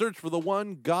to search for the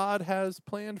one God has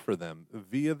planned for them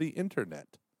via the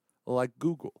internet, like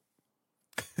Google.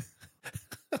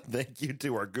 Thank you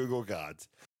to our Google gods.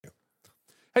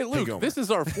 Hey, Luke, this is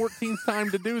our 14th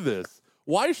time to do this.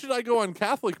 Why should I go on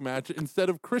Catholic Match instead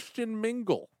of Christian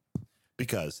Mingle?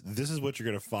 Because this is what you're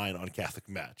going to find on Catholic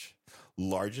Match.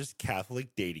 Largest Catholic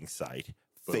dating site,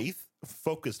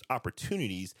 faith-focused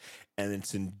opportunities, and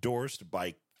it's endorsed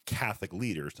by Catholic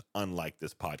leaders, unlike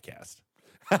this podcast.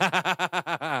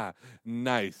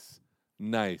 Nice.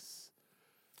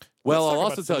 Well, I'll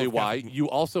also tell you why. You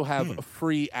also have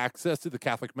free access to the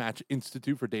Catholic Match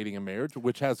Institute for Dating and Marriage,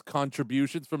 which has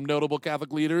contributions from notable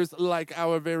Catholic leaders like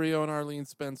our very own Arlene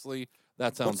Spenceley.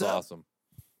 That sounds awesome.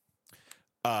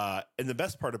 And the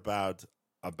best part about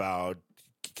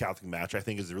Catholic Match, I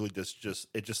think, is really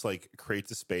just like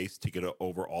creates a space to get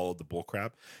over all of the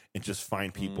bullcrap and just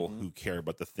find people who care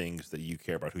about the things that you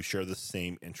care about, who share the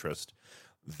same interest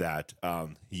that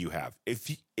you have. If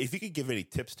you could give any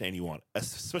tips to anyone,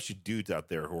 especially dudes out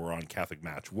there who are on Catholic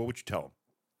Match, what would you tell them?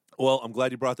 Well, I'm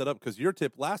glad you brought that up because your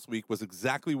tip last week was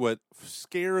exactly what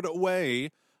scared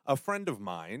away a friend of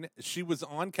mine. She was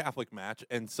on Catholic Match,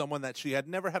 and someone that she had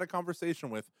never had a conversation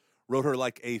with wrote her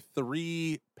like a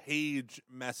 3-page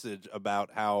message about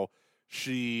how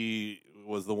she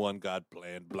was the one God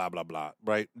planned, blah, blah, blah,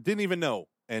 right? Didn't even know.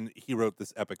 And he wrote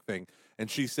this epic thing. And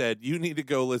she said, you need to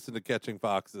go listen to Catching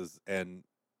Foxes and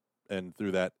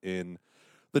threw that in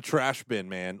the trash bin,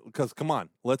 man. Because, come on,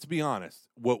 let's be honest.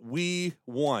 What we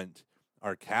want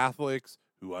are Catholics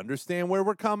who understand where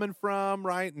we're coming from,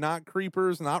 right? Not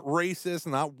creepers, not racist,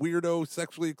 not weirdo,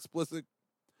 sexually explicit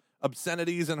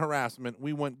obscenities and harassment.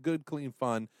 We want good, clean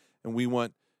fun, and we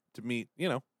want to meet,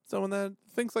 someone that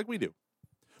thinks like we do.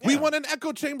 Yeah. We want an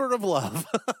echo chamber of love.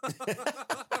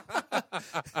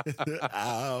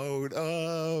 Out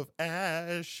of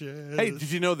ashes. Hey,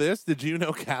 did you know this? Did you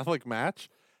know Catholic Match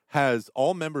has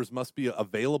all members must be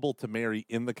available to marry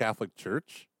in the Catholic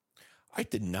Church? I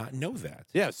did not know that.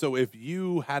 Yeah, so if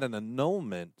you had an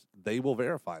annulment, they will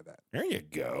verify that. There you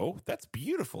go. That's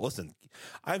beautiful. Listen,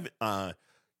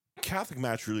 Catholic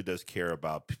Match really does care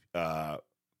about.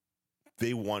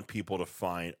 They want people to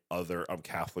find other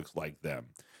Catholics like them.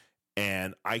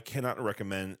 And I cannot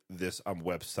recommend this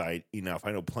website enough.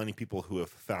 I know plenty of people who have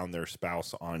found their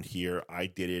spouse on here. I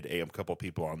did it, a couple of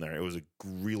people on there. It was a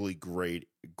really great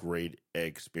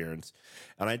experience.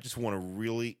 And I just want to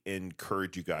really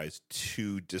encourage you guys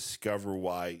to discover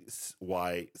why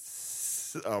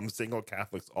single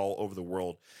Catholics all over the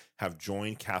world have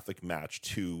joined Catholic Match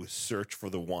to search for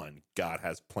the one God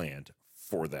has planned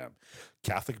for them.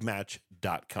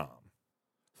 CatholicMatch.com.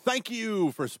 Thank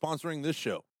you for sponsoring this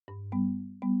show.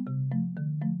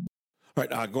 All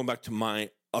right, going back to my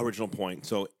original point.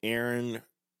 So Aaron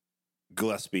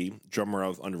Gillespie, drummer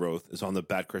of Under Oath, is on the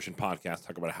Bad Christian podcast,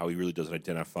 talking about how he really doesn't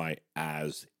identify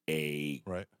as a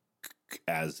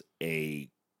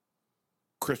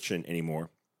Christian anymore.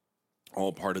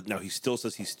 All part of now, he still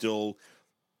says he still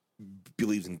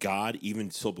believes in God,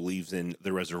 even still believes in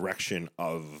the resurrection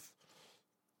of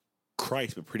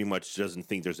Christ, but pretty much doesn't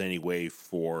think there's any way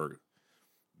for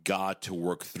God to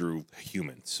work through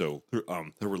humans. So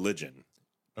the religion.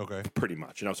 Okay. Pretty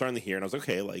much. And I was starting to hear, and I was like,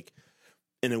 okay, like,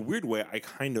 in a weird way, I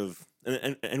kind of,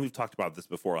 and we've talked about this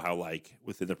before, how, like,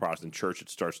 within the Protestant church, it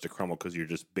starts to crumble because you're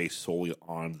just based solely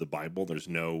on the Bible. There's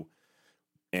no,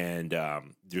 and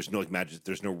there's no, like,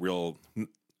 there's no real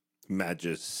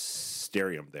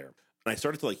magisterium there. And I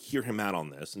started to, like, hear him out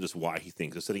on this and just why he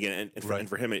thinks this. And again, and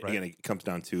for him, again, it comes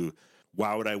down to,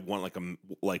 why would I want,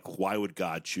 why would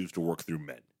God choose to work through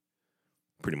men?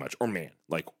 Pretty much. Or man,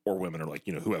 like, or women, or, like,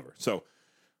 you know, whoever. So,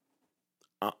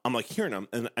 I'm like hearing them,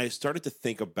 and I started to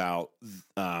think about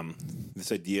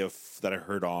this idea that I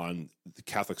heard on the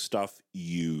Catholic Stuff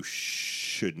You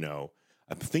Should Know.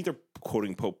 I think they're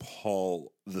quoting Pope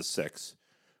Paul VI,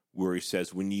 where he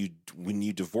says, when you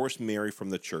divorce Mary from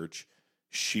the church,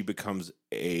 she becomes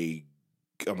a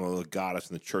goddess,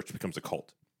 and the church becomes a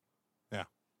cult. Yeah.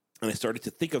 And I started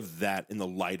to think of that in the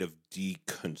light of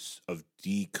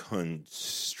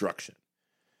deconstruction,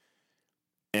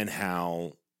 and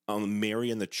how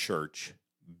Mary and the church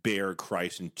bear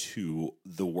Christ into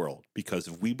the world. Because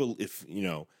if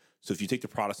you take the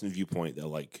Protestant viewpoint, they're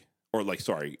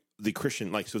the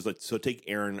Christian, so take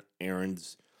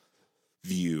Aaron's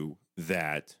view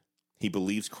that he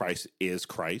believes Christ is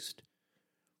Christ,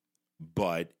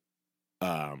 but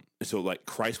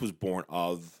Christ was born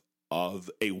of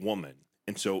a woman,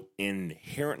 and so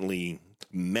inherently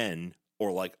men,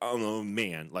 or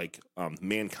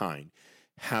mankind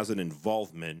has an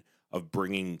involvement of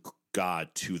bringing God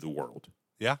to the world.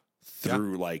 Yeah.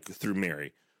 Through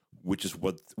Mary, which is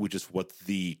what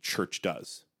the church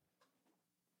does.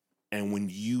 And when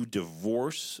you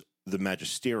divorce the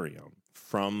magisterium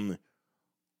from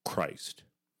Christ,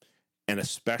 and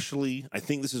especially, I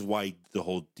think this is why the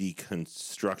whole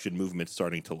deconstruction movement is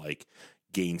starting to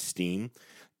gain steam.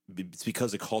 It's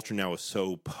because the culture now is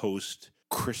so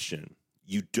post-Christian.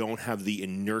 You don't have the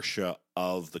inertia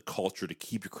of the culture to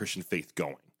keep your Christian faith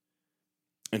going.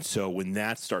 And so when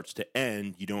that starts to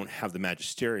end, you don't have the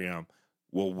magisterium.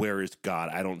 Well, where is God?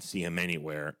 I don't see him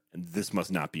anywhere. And this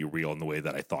must not be real in the way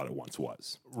that I thought it once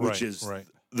was, which is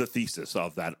the thesis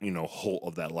of that,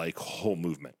 whole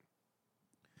movement.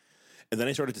 And then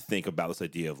I started to think about this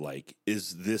idea of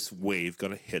is this wave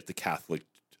going to hit the Catholic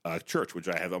Church, which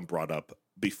I haven't brought up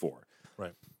before.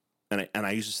 Right. And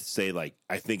I used to say,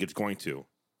 I think it's going to.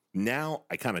 Now,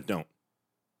 I kind of don't.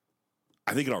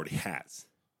 I think it already has.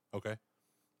 Okay.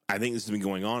 I think this has been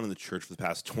going on in the church for the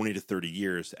past 20 to 30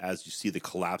 years as you see the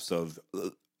collapse of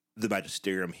the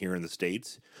magisterium here in the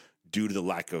States due to a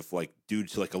lack of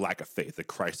faith, the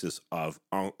crisis of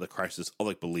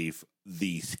belief,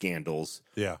 the scandals,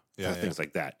 things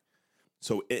like that.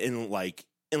 So in light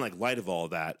of all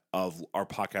that, of our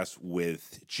podcast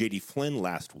with J.D. Flynn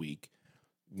last week,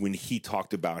 when he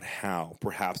talked about how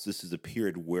perhaps this is a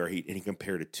period where he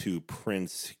compared it to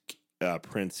Prince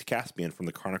Caspian from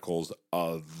the Chronicles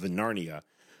of Narnia,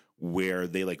 where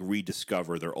they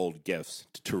rediscover their old gifts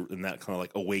and that kind of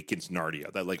awakens Narnia,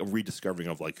 that a rediscovering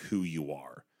of who you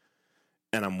are.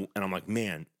 And I'm like,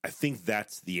 man, I think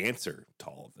that's the answer to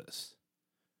all of this.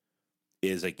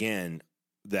 Is again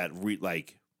that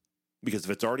because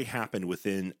if it's already happened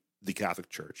within the Catholic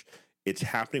Church, it's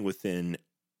happening within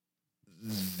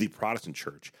the Protestant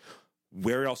Church.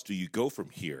 Where else do you go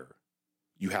from here?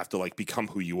 You have to become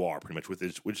who you are, pretty much,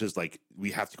 which is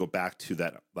we have to go back to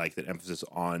that that emphasis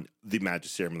on the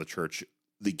magisterium of the church,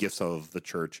 the gifts of the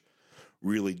church.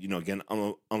 Really, again,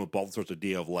 I'm about the sorts of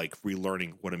idea of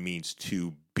relearning what it means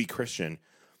to be Christian.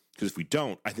 Because if we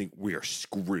don't, I think we are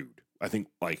screwed. I think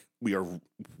we are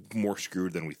more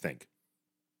screwed than we think.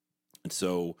 And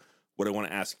so, what I want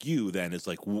to ask you then is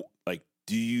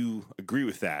do you agree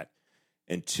with that?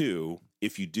 And two,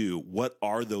 if you do, what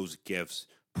are those gifts,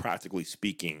 practically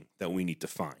speaking, that we need to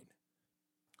find?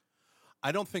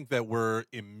 I don't think that we're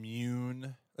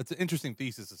immune. It's an interesting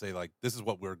thesis to say this is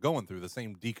what we're going through, the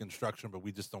same deconstruction, but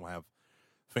we just don't have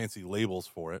fancy labels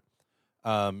for it.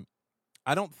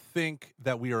 I don't think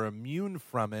that we are immune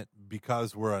from it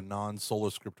because we're a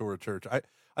non-sola scriptura church.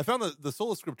 I found the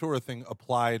sola scriptura thing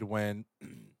applied when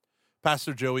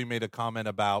Pastor Joey made a comment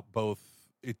about both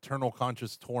eternal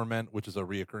conscious torment, which is a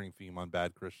reoccurring theme on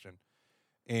Bad Christian,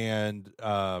 and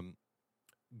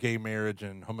gay marriage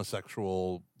and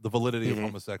the validity of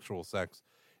homosexual sex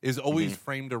is always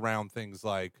framed around things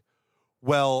like,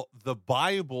 well, the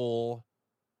Bible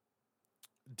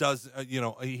does,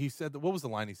 he said, what was the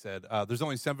line he said? There's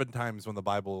only 7 times when the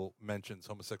Bible mentions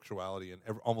homosexuality,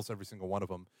 and almost every single one of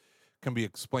them can be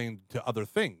explained to other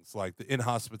things, like the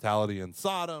inhospitality in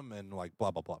Sodom and like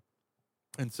blah, blah, blah.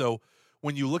 And so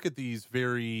when you look at these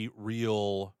very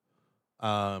real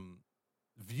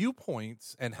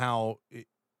viewpoints and how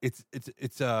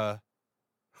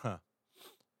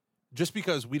just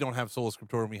because we don't have sola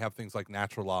scriptura and we have things like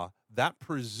natural law, that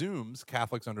presumes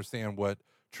Catholics understand what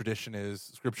tradition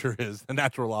is, scripture is, the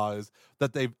natural law is,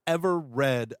 that they've ever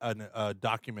read a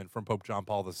document from Pope John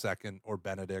Paul II or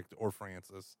Benedict or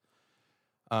Francis.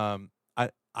 I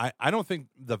don't think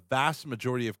the vast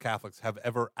majority of Catholics have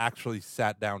ever actually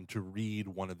sat down to read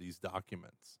one of these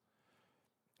documents.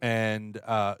 And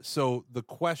so the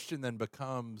question then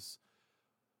becomes,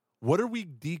 what are we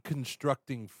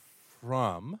deconstructing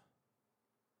from?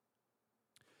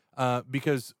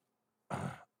 Because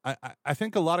I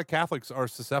think a lot of Catholics are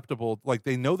susceptible, like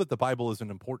they know that the Bible is an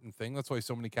important thing. That's why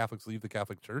so many Catholics leave the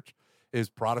Catholic Church, is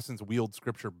Protestants wield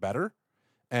scripture better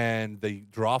and they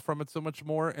draw from it so much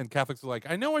more. And Catholics are like,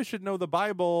 I know I should know the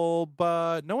Bible,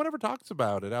 but no one ever talks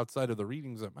about it outside of the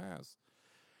readings at Mass.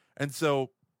 And so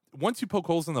once you poke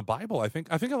holes in the Bible, I think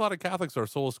a lot of Catholics are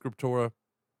sola scriptura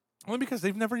only because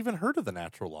they've never even heard of the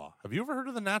natural law. Have you ever heard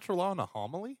of the natural law in a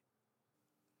homily?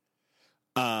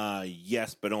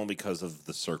 Yes, but only because of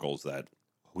the circles that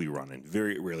we run in.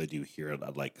 Very rarely do you hear it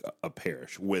at like a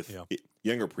parish. With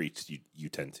younger priests, you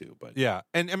tend to. But yeah,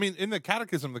 and I mean, in the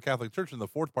Catechism of the Catholic Church, in the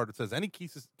 4th part, it says any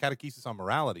catechesis on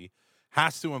morality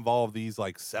has to involve these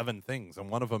like 7 things, and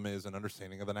one of them is an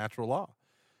understanding of the natural law.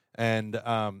 And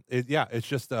it's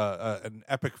just an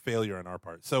epic failure on our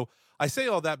part. So I say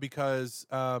all that because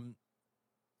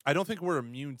I don't think we're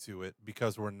immune to it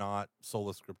because we're not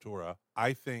sola scriptura.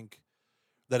 I think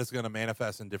that it's going to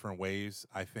manifest in different ways.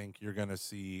 I think you're going to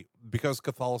see, because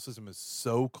Catholicism is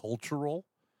so cultural,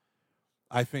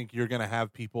 I think you're going to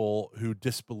have people who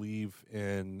disbelieve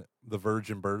in the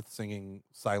virgin birth singing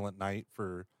Silent Night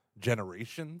for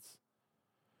generations.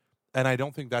 And I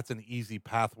don't think that's an easy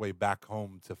pathway back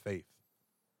home to faith.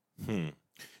 Do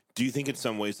you think in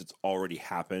some ways it's already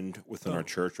happened within our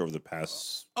church over the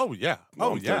past 30,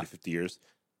 50 years?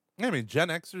 I mean, Gen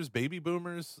Xers, baby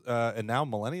boomers, and now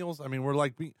millennials. I mean, we're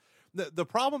like, the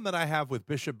problem that I have with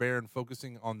Bishop Barron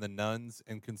focusing on the nuns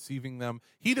and conceiving them,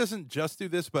 he doesn't just do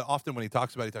this, but often when he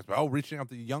talks about reaching out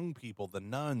to young people, the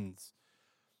nuns.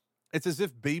 It's as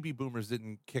if baby boomers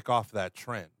didn't kick off that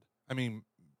trend. I mean,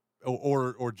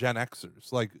 or Gen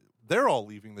Xers, like they're all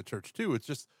leaving the church too. It's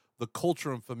just the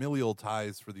culture and familial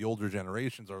ties for the older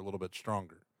generations are a little bit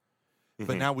stronger.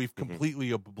 But now we've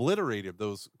completely obliterated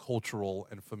those cultural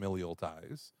and familial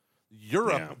ties.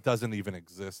 Europe doesn't even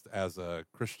exist as a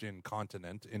Christian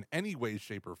continent in any way,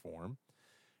 shape, or form.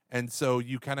 And so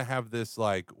you kind of have this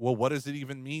like, well, what does it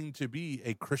even mean to be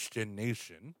a Christian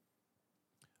nation?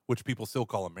 Which people still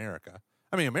call America.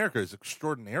 I mean, America is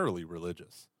extraordinarily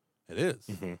religious. It is.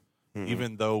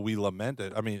 Even though we lament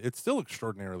it. I mean, it's still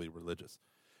extraordinarily religious.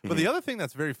 But the other thing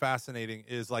that's very fascinating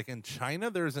is, like, in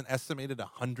China, there's an estimated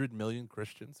 100 million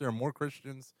Christians. There are more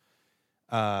Christians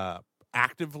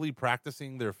actively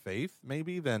practicing their faith,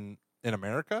 maybe, than in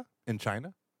America, in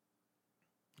China.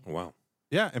 Wow.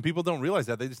 Yeah, and people don't realize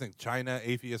that. They just think China,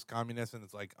 atheist, communist, and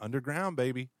it's like underground,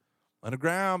 baby.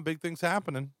 Underground, big things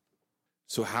happening.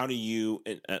 So how do you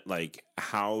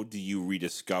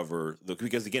rediscover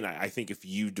because again, I think if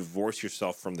you divorce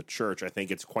yourself from the church, I think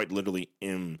it's quite literally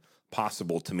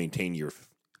impossible to maintain your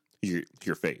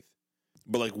faith.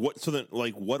 But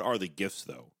what are the gifts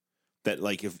though? That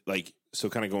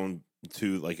kind of going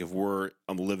to if we're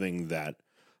living that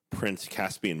Prince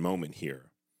Caspian moment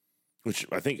here, which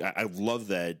I think I love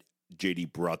that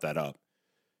JD brought that up.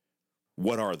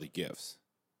 What are the gifts?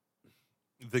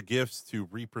 The gifts to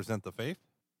represent the faith?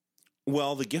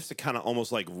 Well, the gifts to kind of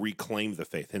almost like reclaim the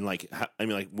faith. And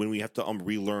when we have to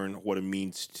relearn what it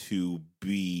means to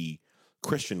be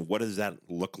Christian, what does that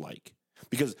look like?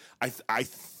 Because I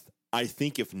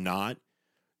think if not,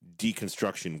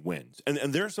 deconstruction wins. And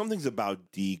there are some things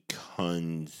about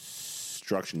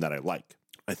deconstruction that I like.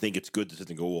 I think it's good to sit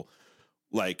and go,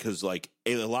 well, because a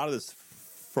lot of this,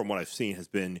 from what I've seen, has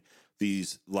been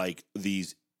these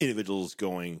individuals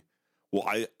going, well,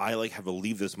 I have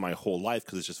believed this my whole life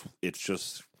because it's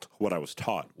just what I was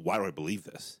taught. Why do I believe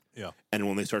this? Yeah. And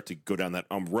when they start to go down that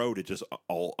road, it just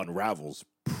all unravels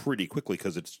pretty quickly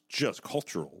because it's just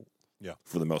cultural. Yeah.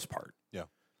 for the most part. Yeah.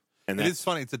 And It that's is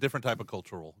funny. It's a different type of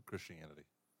cultural Christianity.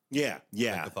 yeah, than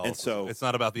yeah. And Catholicism. so It's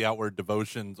not about the outward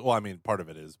devotions. Well, I mean, part of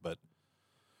it is, but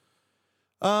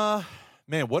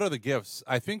man, what are the gifts?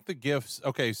 I think the gifts.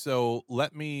 Okay, so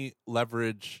let me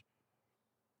leverage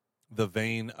the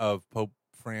vein of Pope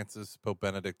Francis, Pope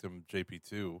Benedict, and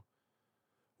JP2,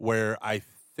 where I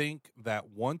think that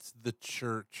once the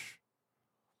church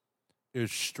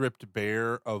is stripped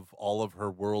bare of all of her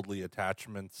worldly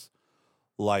attachments,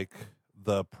 like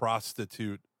the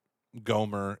prostitute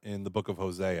Gomer in the book of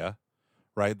Hosea,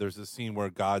 right? There's a scene where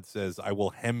God says, I will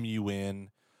hem you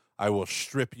in, I will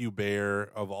strip you bare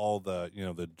of all the,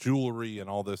 the jewelry and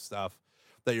all this stuff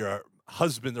that your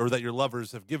husband or that your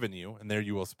lovers have given you, and there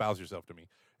you will espouse yourself to me.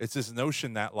 It's this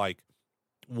notion that, like,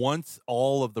 once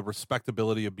all of the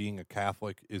respectability of being a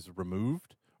Catholic is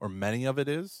removed, or many of it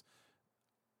is,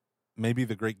 maybe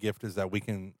the great gift is that we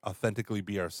can authentically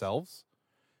be ourselves,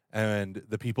 and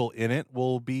the people in it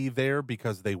will be there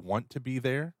because they want to be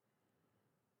there.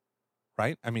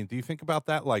 Right? I mean, do you think about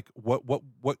that? Like,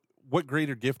 what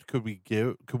greater gift could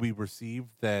we receive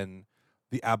than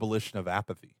the abolition of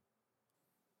apathy?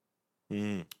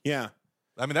 Yeah.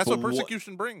 I mean, that's But what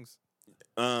persecution brings.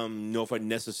 No, if I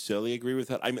necessarily agree with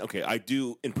that. I mean, okay, I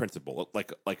do in principle.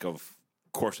 Like of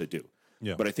course I do.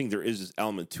 Yeah. But I think there is this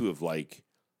element too of like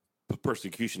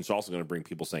persecution is also going to bring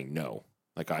people saying no.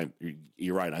 Like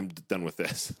you're right. I'm done with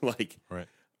this. Like, right.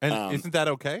 And isn't that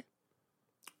okay?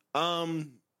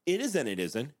 It is and it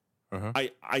isn't. Uh-huh.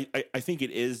 I think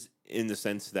it is in the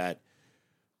sense that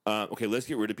okay, let's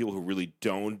get rid of people who really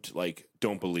don't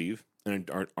believe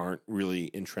and aren't really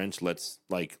entrenched. Let's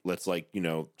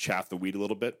chaff the wheat a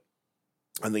little bit.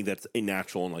 I think that's a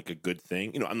natural and like a good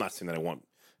thing. I'm not saying that I want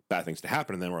bad things to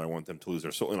happen to them or I want them to lose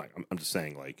their soul. Like I'm just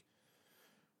saying like,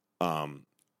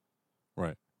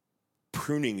 right.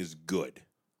 Pruning is good.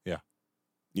 Yeah.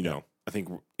 I think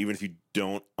even if you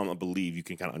don't believe, you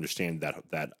can kind of understand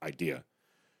that idea.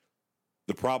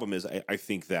 The problem is, I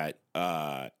think that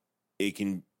I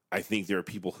think there are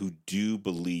people who do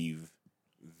believe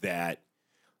that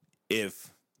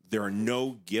if there are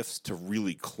no gifts to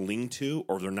really cling to,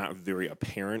 or they're not very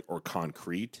apparent or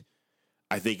concrete,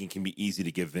 I think it can be easy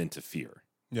to give in to fear.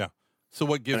 Yeah. So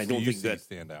what gifts do you think see that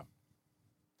stand out?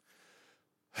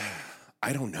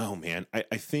 I don't know, man.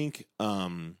 I think it's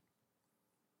going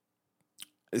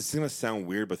to sound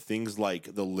weird, but things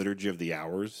like the Liturgy of the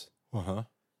Hours, Uh-huh.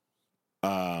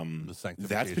 The that's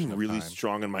sanctification been of really time.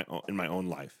 strong in my own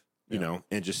life,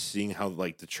 and just seeing how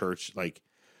like the church, like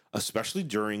especially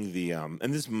during the and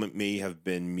this may have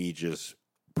been me just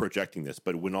projecting this,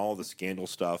 but when all the scandal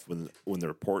stuff, when the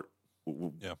report,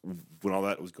 when all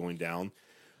that was going down,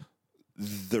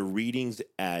 the readings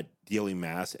at daily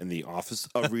mass and the office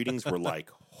of readings were like,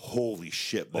 holy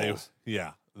shit balls.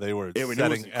 They were I mean,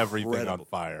 setting it was everything on incredible.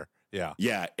 fire. Yeah.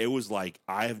 Yeah, it was like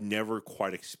I have never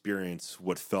quite experienced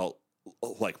what felt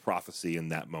like prophecy in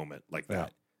that moment like Yeah.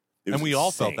 that. It was And we all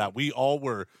felt insane. that. We all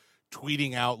were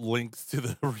tweeting out links to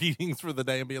the readings for the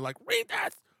day and being like, read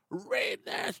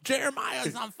this.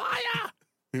 Jeremiah's on fire.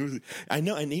 It was, I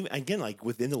know, and even again, like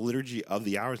within the Liturgy of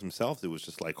the Hours themselves, it was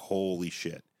just like, holy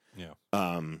shit. Yeah.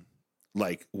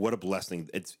 Like what a blessing.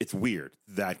 It's weird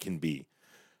that can be.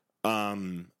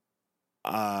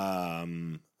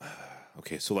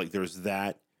 Okay, so like there's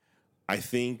that. I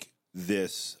think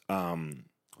this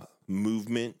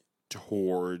movement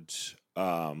towards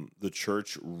the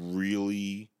church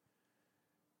really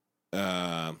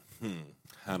how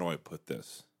do I put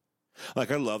this?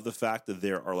 Like I love the fact that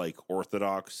there are like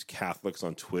Orthodox Catholics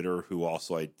on Twitter who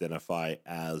also identify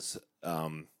as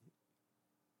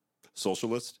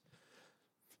socialist.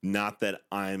 Not that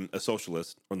I'm a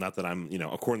socialist, or not that I'm,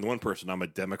 according to one person, I'm a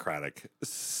democratic.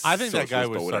 I think that guy socialist,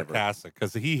 was but whatever. sarcastic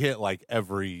because he hit like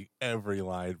every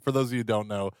line. For those of you who don't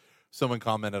know, someone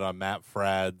commented on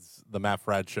the Matt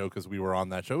Fradd show because we were on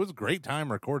that show. It was a great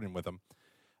time recording with him.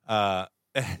 And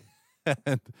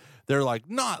they're like,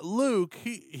 not Luke.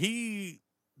 He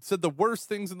said the worst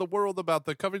things in the world about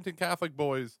the Covington Catholic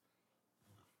boys.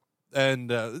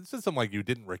 And it's just something like you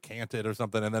didn't recant it or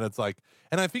something. And then it's like,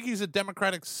 and I think he's a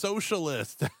democratic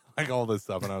socialist, like all this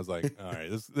stuff. And I was like, all right,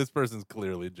 this person's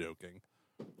clearly joking.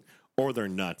 Or they're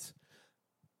nuts.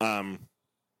 But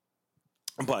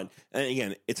and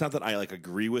again, it's not that I like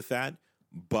agree with that,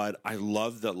 but I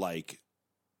love that like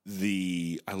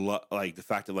the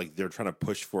fact that like they're trying to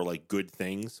push for like good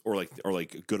things or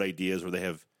good ideas, or they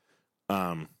have what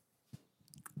am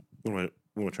I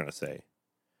trying to say?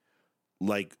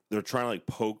 Like they're trying to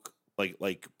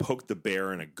like poke the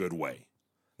bear in a good way.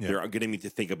 Yeah. They're getting me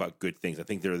to think about good things. I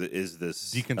think there is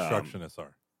this deconstructionists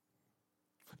are.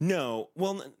 No,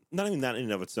 well, not even that in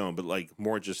and of its own, but like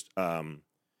more just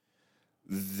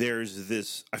there's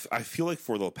this. I feel like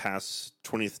for the past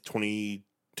 20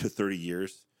 to 30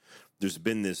 years, there's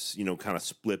been this kind of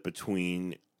split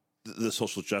between the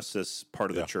social justice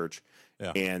part of the church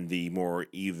and the more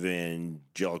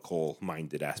evangelical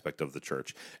minded aspect of the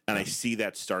church, and I see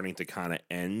that starting to kind of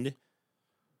end.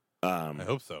 I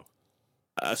hope so.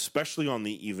 Especially on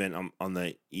the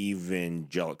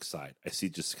evangelic side, I see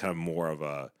just kind of more of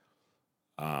a,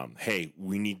 hey,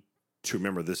 we need to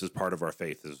remember this is part of our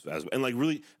faith, as and like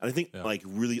really, and I think like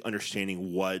really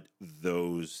understanding what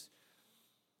those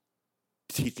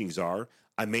teachings are.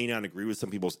 I may not agree with some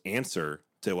people's answer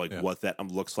to like what that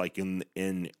looks like in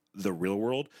the real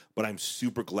world, but I'm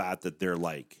super glad that they're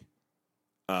like,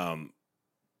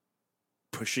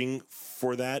 pushing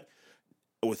for that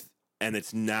and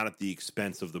it's not at the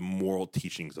expense of the moral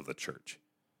teachings of the church.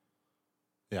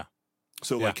 Yeah.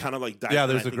 So like kind of like that. Yeah,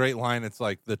 there's a great line. It's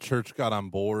like the church got on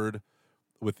board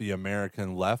with the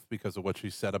American left because of what she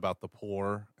said about the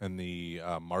poor and the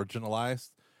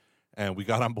marginalized. And we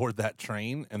got on board that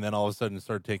train, and then all of a sudden it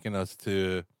started taking us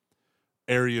to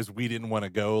areas we didn't want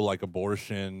to go, like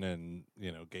abortion and,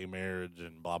 gay marriage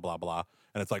and blah, blah, blah.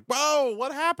 And it's like, whoa,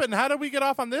 what happened? How did we get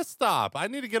off on this stop? I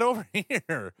need to get over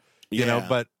here.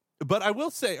 But I will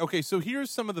say, okay, so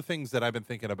here's some of the things that I've been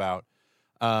thinking about.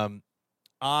 I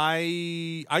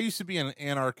used to be an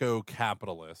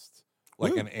anarcho-capitalist,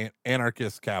 like an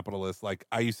anarchist capitalist. Like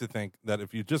I used to think that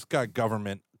if you just got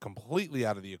government completely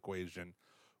out of the equation,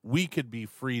 we could be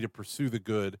free to pursue the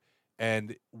good,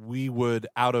 and we would,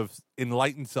 out of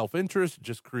enlightened self-interest,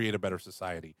 just create a better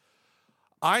society.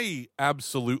 I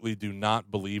absolutely do not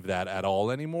believe that at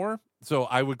all anymore. So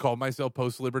I would call myself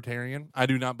post-libertarian. I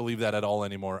do not believe that at all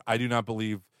anymore. I do not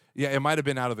believe, it might have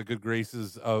been out of the good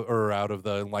graces or out of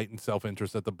the enlightened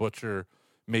self-interest that the butcher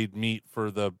made meat for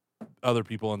the other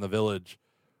people in the village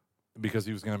because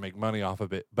he was going to make money off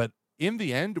of it. But in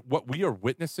the end, what we are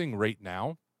witnessing right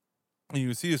now, and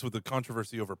you see this with the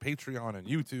controversy over Patreon and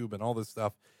YouTube and all this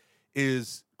stuff,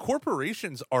 is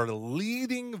corporations are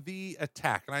leading the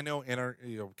attack. And I know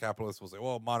capitalists will say,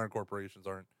 well, modern corporations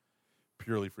aren't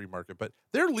purely free market, but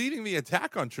they're leading the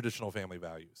attack on traditional family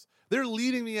values. They're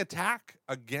leading the attack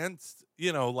against,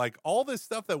 like all this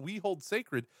stuff that we hold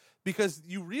sacred, because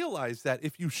you realize that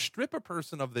if you strip a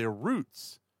person of their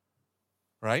roots,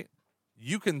 right,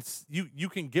 you can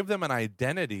give them an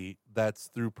identity that's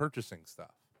through purchasing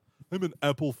stuff. I'm an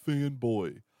Apple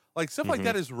fanboy. Like stuff like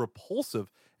that is repulsive.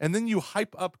 And then you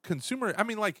hype up consumer. I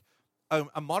mean, like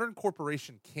a modern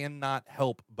corporation cannot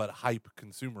help but hype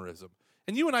consumerism.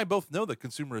 And you and I both know that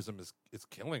consumerism is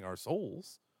killing our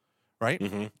souls, right?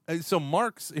 And so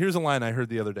Marx, here's a line I heard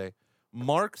the other day.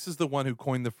 Marx is the one who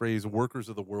coined the phrase "workers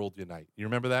of the world unite." You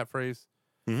remember that phrase,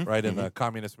 right? In the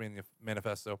Communist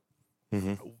Manifesto,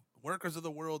 "Workers of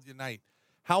the world unite."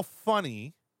 How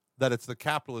funny that it's the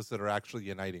capitalists that are actually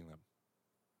uniting them.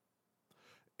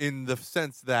 In the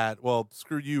sense that, well,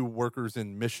 screw you, workers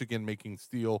in Michigan making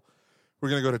steel. We're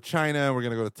going to go to China. We're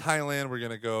going to go to Thailand. We're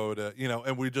going to go to,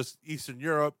 and we just Eastern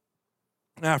Europe,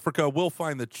 Africa. We'll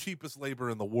find the cheapest labor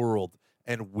in the world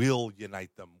and we'll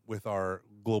unite them with our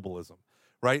globalism,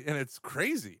 right? And it's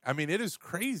crazy. I mean, it is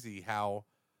crazy how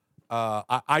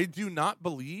I do not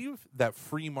believe that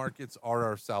free markets are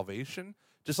our salvation.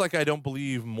 Just like I don't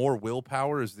believe more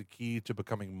willpower is the key to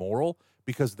becoming moral,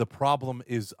 because the problem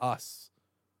is us,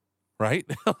 right?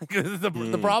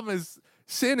 The problem is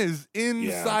sin is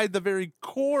inside the very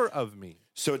core of me.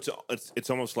 So it's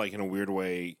almost like, in a weird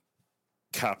way,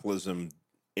 capitalism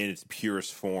in its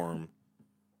purest form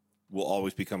will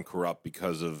always become corrupt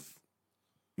because of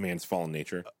man's fallen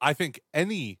nature. I think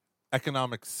any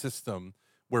economic system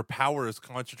where power is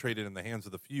concentrated in the hands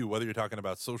of the few, whether you're talking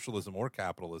about socialism or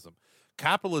capitalism,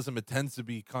 it tends to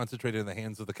be concentrated in the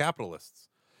hands of the capitalists.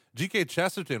 G.K.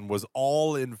 Chesterton was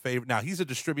all in favor. Now, he's a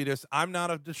distributist. I'm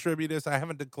not a distributist. I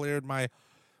haven't declared my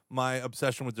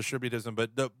obsession with distributism,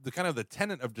 but the kind of the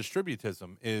tenet of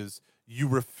distributism is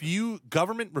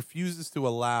government refuses to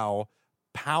allow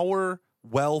power,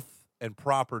 wealth, and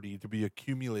property to be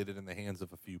accumulated in the hands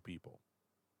of a few people.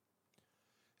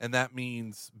 And that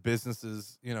means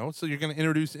businesses, so you're going to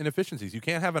introduce inefficiencies. You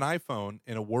can't have an iPhone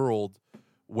in a world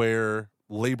where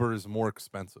labor is more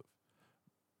expensive.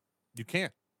 You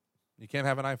can't. You can't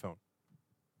have an iPhone.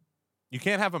 You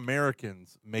can't have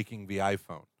Americans making the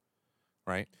iPhone,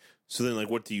 right? So then, like,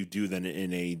 what do you do then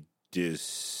in a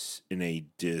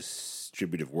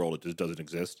distributive world? It just doesn't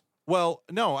exist? Well,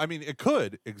 no, I mean, it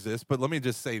could exist, but let me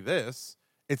just say this.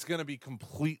 It's going to be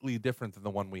completely different than the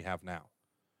one we have now.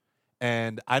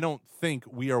 And I don't think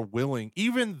we are willing,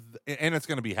 and it's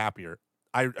going to be happier.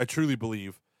 I truly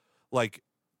believe, like,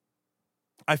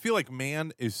 I feel like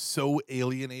man is so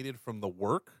alienated from the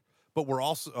work, but we're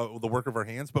also the work of our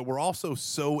hands, but we're also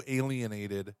so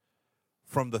alienated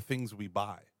from the things we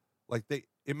buy. Like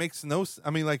it makes no. I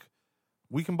mean, like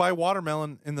we can buy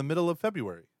watermelon in the middle of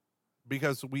February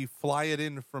because we fly it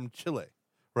in from Chile,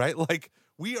 right? Like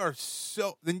we are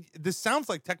so. Then this sounds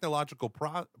like technological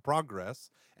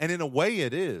progress, and in a way,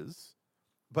 it is.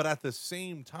 But at the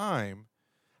same time,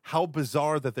 how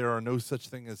bizarre that there are no such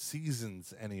thing as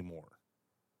seasons anymore.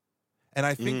 And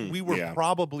I think we were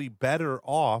probably better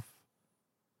off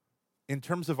in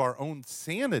terms of our own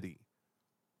sanity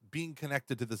being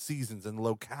connected to the seasons and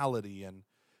locality, and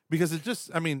because it just,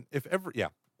 I mean, if ever, yeah.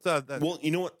 So well,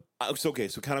 you know what? It's okay.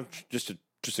 So kind of just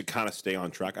to kind of stay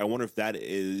on track, I wonder if that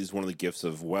is one of the gifts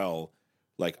of, well,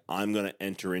 like I'm going to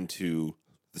enter into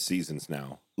the seasons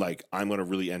now. Like I'm going to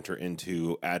really enter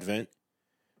into Advent,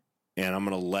 and I'm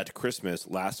going to let Christmas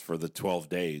last for the 12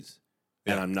 days,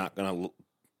 and I'm not going to,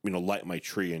 light my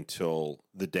tree until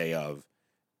the day of,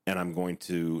 and I'm going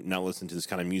to not listen to this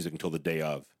kind of music until the day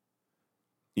of,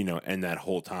 and that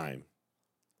whole time.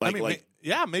 Like, I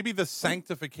mean, maybe the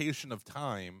sanctification of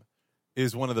time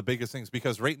is one of the biggest things,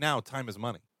 because right now time is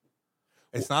money.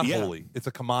 It's not holy. It's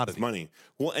a commodity. It's money.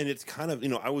 Well, and it's kind of, I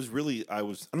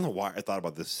don't know why I thought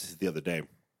about this the other day,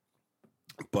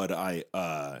 but I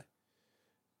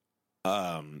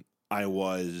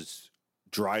was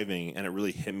driving and it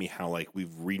really hit me how like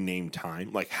we've renamed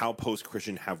time. Like how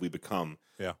post-Christian have we become?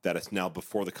 Yeah. That it's now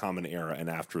before the common era and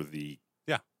after the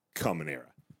common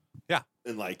era. Yeah.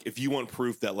 And like if you want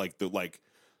proof that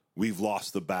we've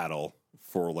lost the battle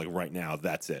for like right now,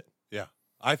 that's it. Yeah.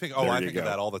 I think of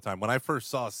that all the time. When I first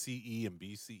saw CE and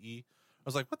BCE, I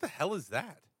was like, what the hell is that?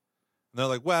 And they're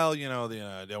like, well,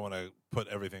 I don't want to put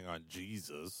everything on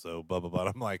Jesus, so blah, blah,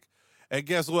 blah. I'm like, and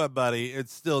guess what, buddy?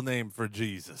 It's still named for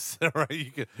Jesus,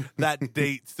 right? That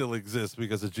date still exists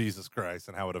because of Jesus Christ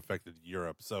and how it affected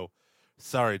Europe. So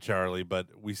sorry, Charlie, but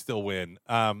we still win.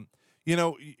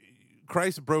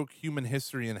 Christ broke human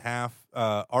history in half.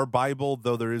 Our Bible,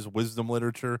 though there is wisdom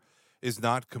literature, is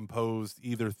not composed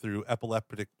either through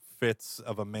epileptic fits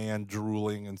of a man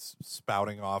drooling and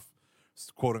spouting off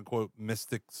quote-unquote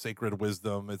mystic sacred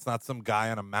wisdom. It's not some guy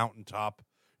on a mountaintop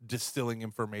distilling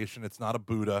information. It's not a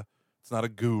Buddha. It's not a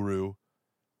guru.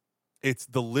 It's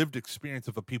the lived experience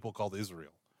of a people called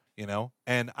Israel,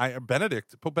 And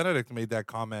Pope Benedict made that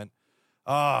comment,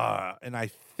 and I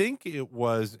think it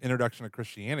was Introduction to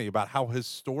Christianity, about how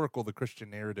historical the Christian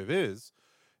narrative is,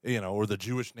 or the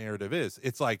Jewish narrative is.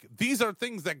 It's like, these are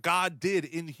things that God did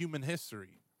in human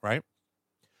history, right?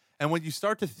 And when you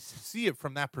start to see it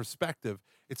from that perspective,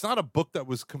 it's not a book that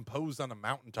was composed on a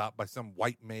mountaintop by some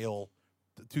white male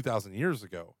 2,000 years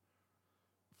ago.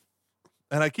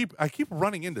 And I keep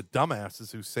running into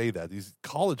dumbasses who say that. These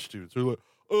college students who are like,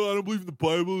 oh, I don't believe in the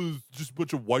Bible. It's just a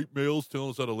bunch of white males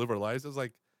telling us how to live our lives. I was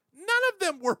like, none of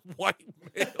them were white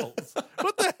males.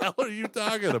 What the hell are you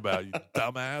talking about, you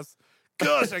dumbass?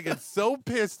 Gosh, I get so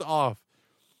pissed off.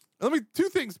 Two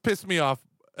things piss me off.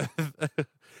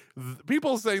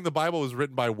 People saying the Bible was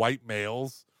written by white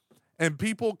males, and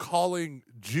people calling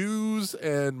Jews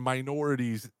and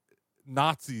minorities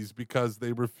Nazis because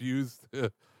they refused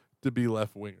to be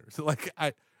left wingers. Like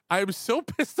I'm so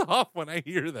pissed off when I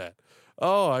hear that.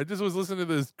 Oh, I just was listening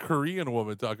to this Korean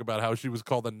woman talk about how she was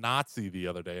called a Nazi the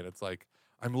other day, and it's like,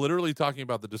 I'm literally talking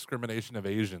about the discrimination of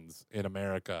Asians in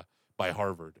America by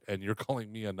Harvard, and you're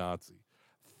calling me a Nazi.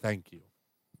 Thank you.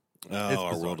 Oh,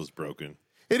 our world is broken.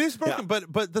 It is broken,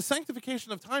 but the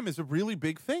sanctification of time is a really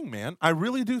big thing, man. I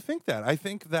really do think that. I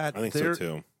think so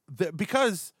too.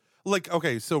 Because,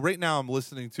 okay, so right now I'm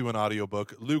listening to an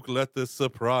audiobook. Luke, let this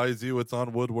surprise you. It's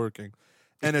on woodworking.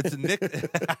 And it's Nick.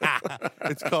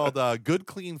 It's called Good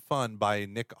Clean Fun by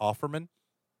Nick Offerman.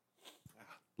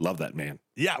 Love that man.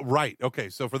 Yeah, right. Okay,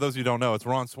 so for those of you who don't know, it's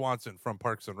Ron Swanson from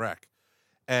Parks and Rec.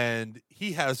 And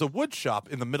he has a wood shop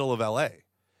in the middle of L.A.,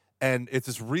 and it's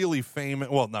this really famous,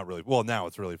 well, not really, well, now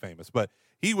it's really famous, but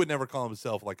he would never call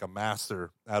himself like a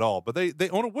master at all. But they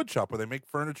own a wood shop where they make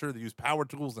furniture. They use power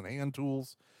tools and hand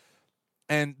tools.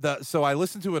 And so I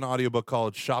listened to an audiobook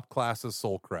called Shop Classes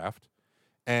Soulcraft.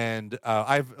 And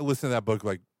I've listened to that book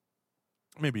like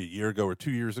maybe a year ago or 2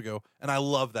 years ago. And I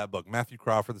love that book. Matthew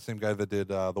Crawford, the same guy that did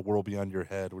The World Beyond Your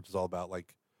Head, which is all about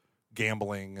like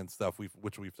gambling and stuff,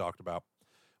 which we've talked about,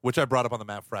 which I brought up on the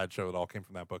Matt Fradd show. It all came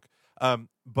from that book.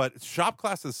 But Shop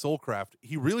Classes Soulcraft,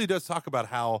 he really does talk about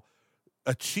how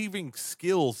achieving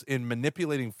skills in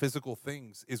manipulating physical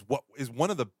things is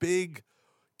one of the big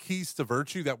keys to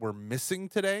virtue that we're missing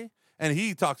today. And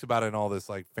he talks about it in all this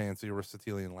like fancy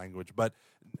Aristotelian language. But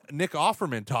Nick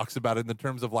Offerman talks about it in the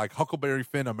terms of like Huckleberry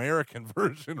Finn American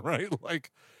version, right?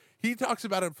 Like he talks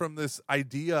about it from this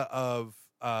idea of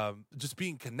just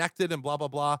being connected and blah, blah,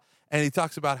 blah. And he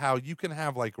talks about how you can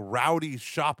have like rowdy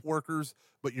shop workers,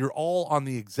 but you're all on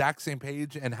the exact same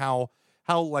page, and how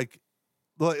like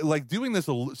doing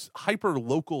this hyper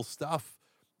local stuff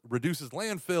reduces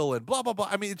landfill and blah, blah, blah.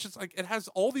 I mean, it's just like it has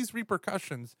all these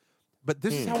repercussions, but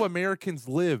this is how Americans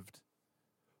lived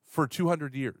for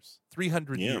 200 years,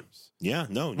 300 years. Yeah,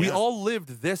 no. We all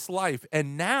lived this life.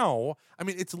 And now, I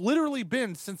mean, it's literally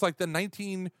been since like the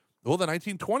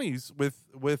 1920s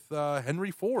with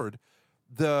Henry Ford,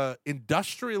 the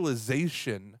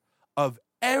industrialization of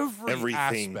everything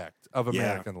aspect of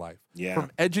American life. Yeah.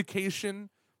 From education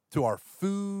to our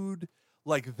food,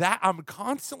 like that. I'm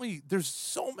constantly, there's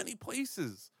so many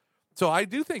places. So I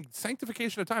do think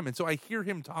sanctification of time. And so I hear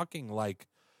him talking like,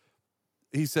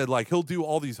 he said like he'll do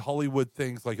all these Hollywood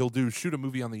things, like he'll shoot a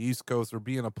movie on the East Coast or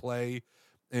be in a play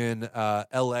in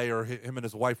LA, or him and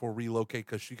his wife will relocate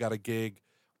because she got a gig,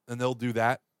 and they'll do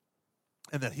that.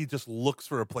 And then he just looks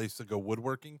for a place to go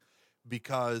woodworking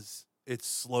because it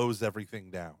slows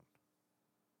everything down.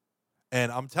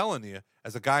 And I'm telling you,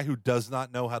 as a guy who does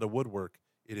not know how to woodwork,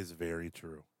 it is very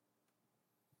true.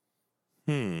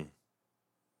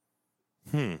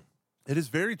 It is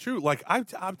very true. Like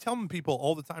I'm telling people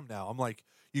all the time now, I'm like,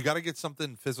 you got to get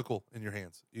something physical in your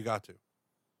hands. You got to.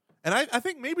 And I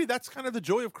think maybe that's kind of the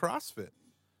joy of CrossFit.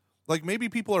 Like maybe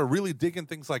people are really digging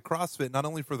things like CrossFit, not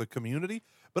only for the community,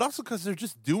 but also because they're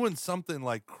just doing something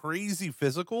like crazy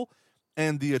physical,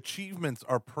 and the achievements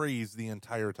are praised the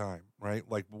entire time, right?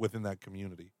 Like within that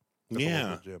community.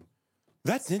 Yeah. Gym.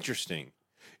 That's interesting.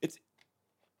 It's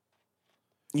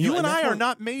you and I are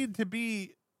not made to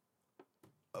be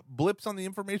blips on the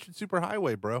information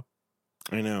superhighway, bro.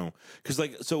 I know. Because,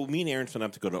 like, so me and Aaron went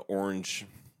up to go to Orange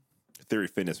Theory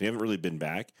Fitness. We haven't really been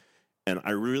back, and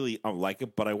I really like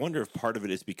it, but I wonder if part of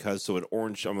it is because, so at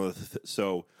Orange,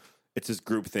 so it's this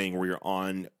group thing where you're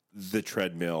on the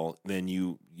treadmill, then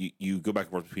you go back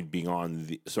and forth between being on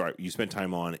you spend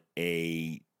time on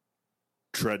a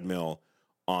treadmill,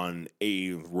 on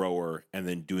a rower, and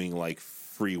then doing like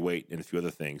free weight and a few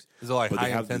other things. Is it like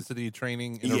high intensity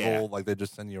training interval? Like they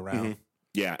just send you around? Mm-hmm.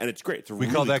 Yeah, and it's great. It's we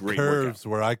call that curves workout.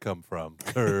 Where I come from.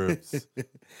 Curves.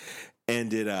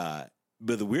 And it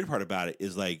but the weird part about it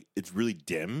is like it's really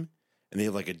dim, and they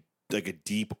have like a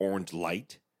deep orange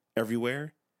light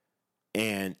everywhere.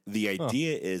 And the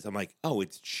idea is, I'm like, oh,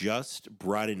 it's just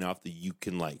bright enough that you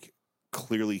can like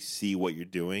clearly see what you're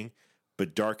doing,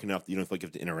 but dark enough that you don't feel like you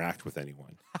have to interact with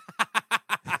anyone.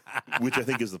 Which I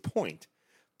think is the point.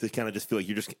 To kind of just feel like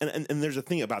you're just, and there's a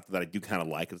thing about that I do kind of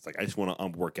like. It's like, I just want to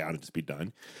work out and just be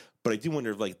done. But I do wonder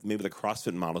if like maybe the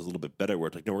CrossFit model is a little bit better, where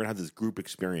it's like, no, we're going to have this group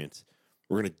experience.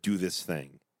 We're going to do this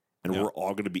thing. And we're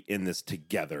all going to be in this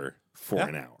together for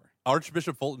an hour.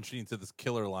 Archbishop Fulton Sheen said this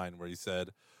killer line where he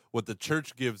said, what the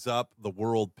church gives up, the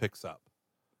world picks up.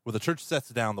 What the church sets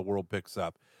down, the world picks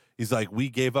up. He's like, we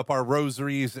gave up our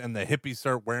rosaries and the hippies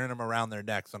start wearing them around their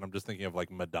necks. And I'm just thinking of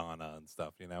like Madonna and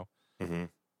stuff, you know? Mm-hmm.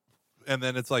 And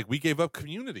then it's like, we gave up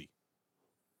community.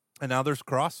 And now there's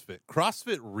CrossFit.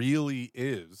 CrossFit really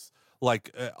is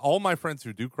like all my friends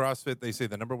who do CrossFit, they say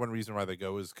the number one reason why they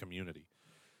go is community.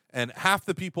 And half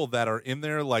the people that are in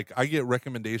there, like I get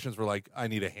recommendations for like, I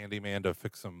need a handyman to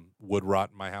fix some wood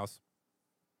rot in my house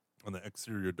on the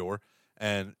exterior door.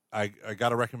 And I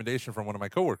got a recommendation from one of my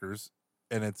coworkers,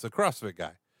 and it's a CrossFit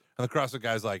guy. And the CrossFit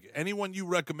guy's like, anyone you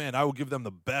recommend, I will give them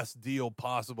the best deal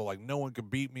possible. Like no one can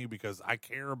beat me because I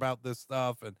care about this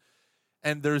stuff.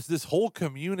 And there's this whole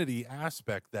community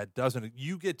aspect that doesn't,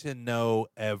 you get to know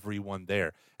everyone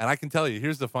there. And I can tell you,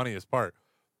 here's the funniest part.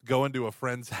 Going to a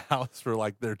friend's house for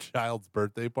like their child's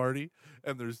birthday party,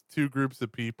 and there's two groups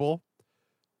of people.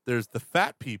 There's the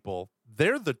fat people.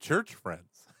 They're the church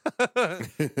friends.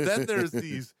 Then there's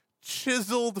these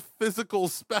chiseled physical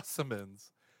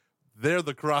specimens. They're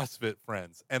the CrossFit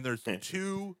friends. And there's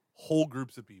two whole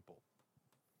groups of people.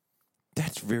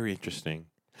 That's very interesting.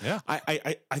 Yeah.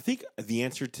 I think the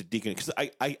answer to because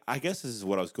I guess this is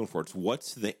what I was going for. It's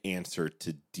what's the answer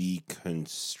to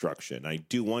deconstruction? I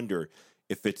do wonder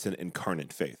if it's an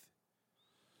incarnate faith,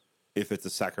 if it's a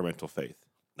sacramental faith.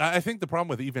 I think the problem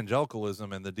with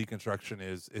evangelicalism and the deconstruction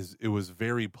is it was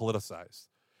very politicized.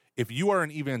 If you are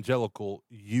an evangelical,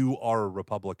 you are a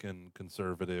Republican,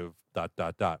 conservative, ...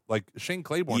 Like Shane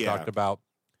Claiborne talked about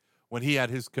when he had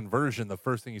his conversion, the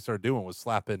first thing he started doing was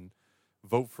slapping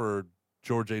vote for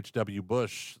George H.W.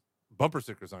 Bush bumper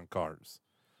stickers on cars.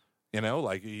 You know,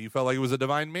 like he felt like it was a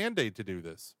divine mandate to do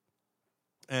this.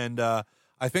 And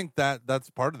I I think that's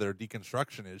part of their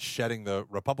deconstruction is shedding the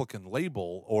Republican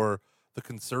label or the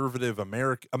conservative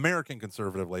American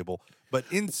conservative label. But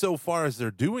insofar as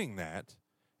they're doing that,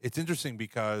 it's interesting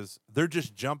because they're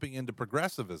just jumping into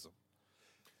progressivism.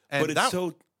 And but it's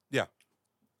so yeah.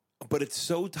 But it's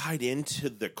so tied into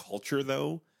the culture,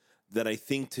 though, that I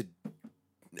think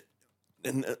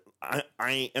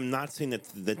I am not saying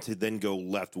that to then go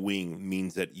left wing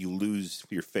means that you lose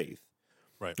your faith.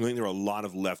 Right. I think there are a lot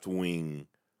of left wing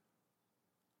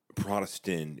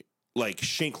Protestant, like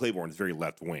Shane Claiborne is very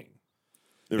left wing.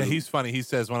 Yeah, he's funny. He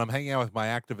says, when I'm hanging out with my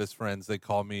activist friends, they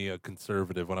call me a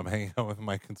conservative. When I'm hanging out with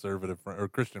my conservative or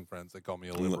Christian friends, they call me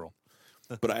a liberal.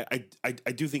 But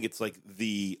I do think it's like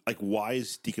why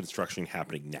is deconstruction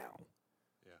happening now?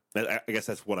 Yeah, I guess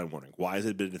that's what I'm wondering. Why has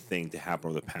it been a thing to happen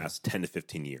over the past 10 to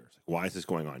 15 years? Why is this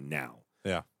going on now?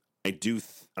 Yeah, I do.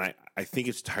 I think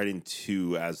it's tied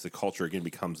into as the culture again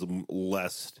becomes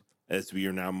less as we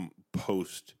are now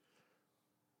post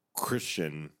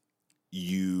Christian.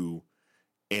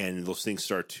 And those things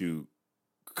start to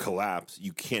collapse.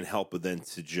 You can't help but then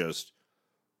to just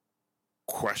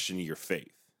question your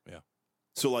faith. Yeah.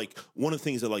 So like one of the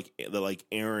things that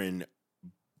Aaron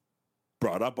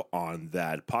brought up on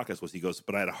that podcast was he goes,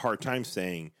 but I had a hard time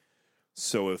saying,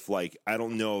 so if like I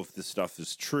don't know if this stuff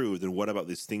is true, then what about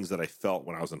these things that I felt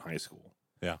when I was in high school?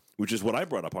 Yeah. Which is what I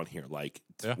brought up on here. Like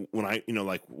when I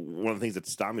like one of the things that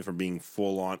stopped me from being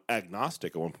full on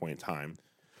agnostic at one point in time,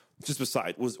 just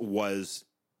beside was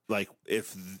like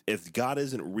if God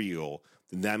isn't real,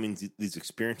 then that means these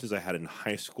experiences I had in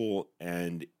high school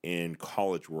and in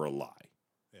college were a lie.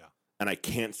 Yeah. And I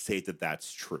can't say that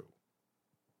that's true.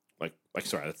 Like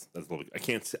sorry, that's a little bit,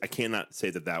 I cannot say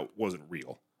that wasn't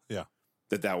real. Yeah.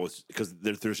 That was because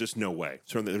there's just no way.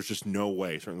 Certainly there's just no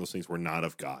way certain those things were not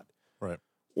of God. Right.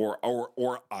 Or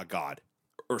a God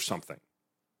or something.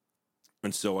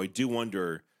 And so I do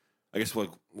wonder, I guess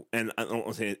and I don't want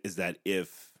to say is that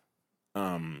if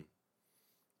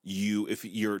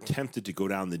you're tempted to go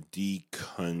down the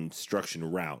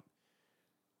deconstruction route,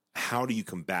 how do you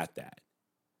combat that?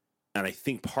 And I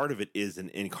think part of it is an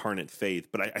incarnate faith,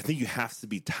 but I think you have to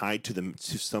be tied to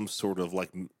some sort of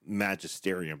like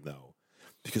magisterium, though,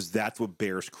 because that's what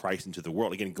bears Christ into the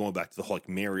world. Again, going back to the whole like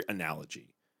Mary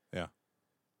analogy. Yeah.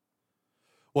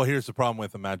 Well, here's the problem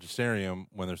with the magisterium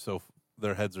when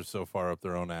their heads are so far up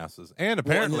their own asses, and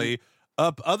apparently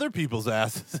up other people's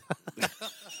asses.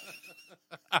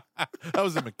 That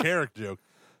was a McCarrick joke.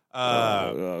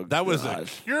 That was a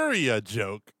Curia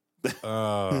joke.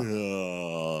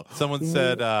 Someone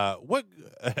said, "What?"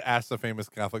 asked a famous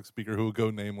Catholic speaker who will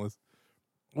go nameless.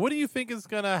 What do you think is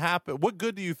going to happen? What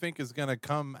good do you think is going to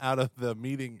come out of the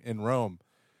meeting in Rome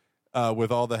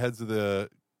with all the heads of the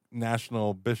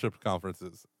national bishop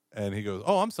conferences? And he goes,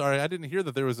 "Oh, I'm sorry, I didn't hear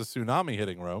that there was a tsunami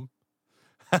hitting Rome."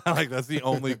 Like that's the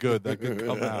only good that could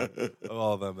come out of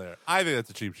all of them there. I think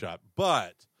that's a cheap shot,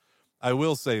 but I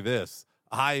will say this: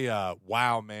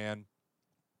 wow, man.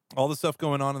 All the stuff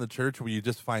going on in the church where you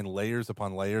just find layers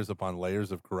upon layers upon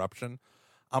layers of corruption.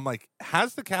 I'm like,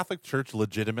 has the Catholic Church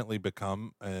legitimately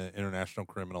become an international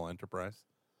criminal enterprise?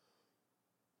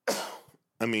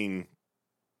 I mean,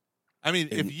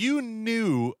 if you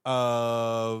knew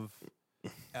of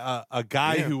a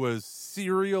guy who was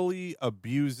serially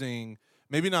abusing,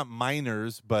 maybe not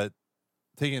minors, but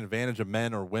taking advantage of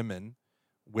men or women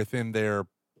within their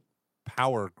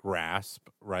power grasp,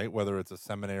 right? Whether it's a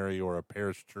seminary or a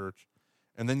parish church,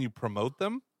 and then you promote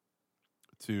them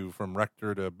from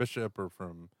rector to bishop or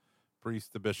from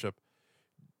priest to bishop.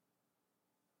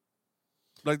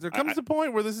 Like there comes a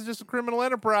point where this is just a criminal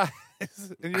enterprise,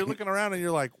 and you're looking around and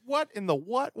you're like, "What in the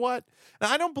what?"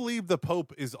 Now, I don't believe the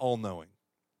Pope is all knowing,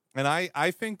 and I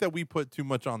think that we put too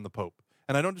much on the Pope,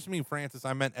 and I don't just mean Francis.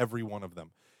 I meant every one of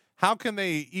them. How can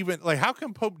they even how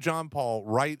can Pope John Paul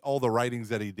write all the writings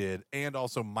that he did and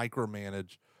also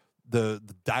micromanage the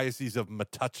Diocese of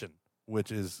Metuchen,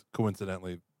 which is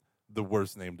coincidentally the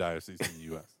worst named diocese in the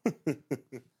U.S.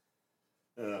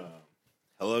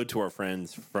 Hello to our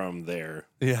friends from there.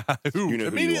 Yeah, who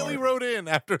immediately wrote in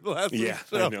after the last show.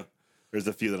 I know. There's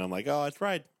a few that I'm like, oh, that's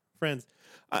right, friends.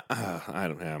 I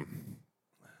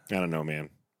don't know, man.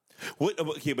 What?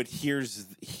 Okay, but here's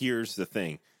the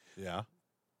thing. Yeah.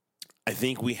 I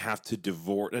think we have to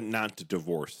not to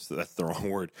divorce, so that's the wrong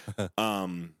word.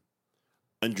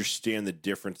 Understand the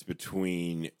difference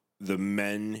between the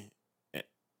men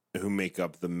who make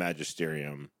up the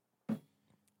magisterium.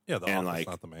 Yeah, the office,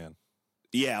 not the man.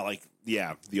 Because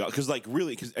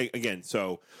again,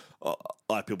 so a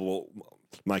lot of people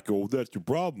might go, "That's your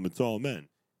problem. It's all men."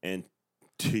 And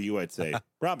to you, I'd say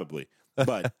probably,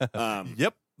 but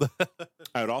yep.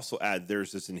 I would also add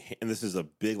there's this, and this is a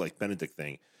big like Benedict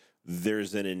thing.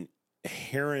 There's an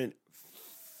inherent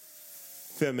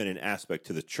feminine aspect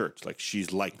to the church. Like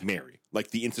she's like Mary,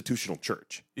 like the institutional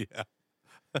church. Yeah.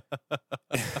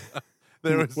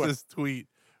 There was this tweet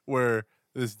where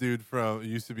this dude from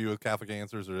used to be with Catholic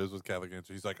Answers or is with Catholic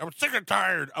Answers. He's like, I'm sick and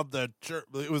tired of the church.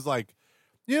 It was like,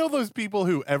 you know, those people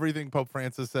who everything Pope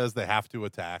Francis says they have to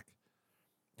attack.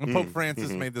 And Pope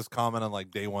Francis made this comment on like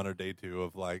day 1 or day 2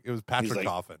 of like, it was Patrick like,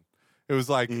 Coffin. It was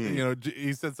like, you know,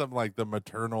 he said something like the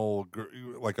maternal,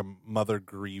 like a mother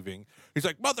grieving. He's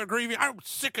like, mother grieving. I'm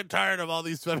sick and tired of all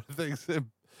these other things.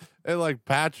 And like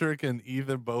Patrick and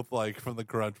Ethan both like from the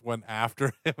Crunch went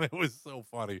after him. It was so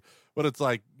funny. But it's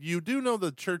like, you do know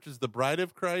the church is the bride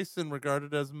of Christ and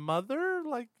regarded as mother?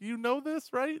 Like, you know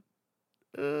this, right?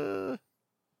 No.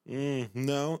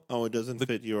 Oh, it doesn't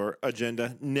fit your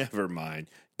agenda. Never mind.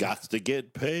 Gots to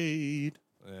get paid.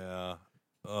 Yeah.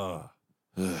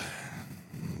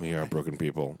 We are broken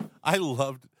people. I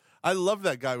loved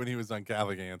that guy when he was on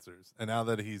Catholic Answers, and now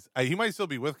that he might still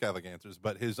be with Catholic Answers,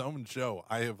 but his own show,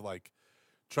 I have like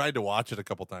tried to watch it a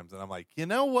couple times, and I'm like, you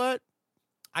know what?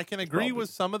 I can agree with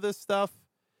some of this stuff,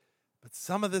 but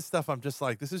some of this stuff, I'm just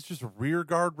like, this is just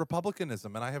rearguard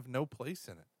republicanism, and I have no place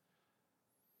in it.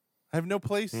 I have no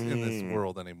place in this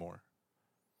world anymore.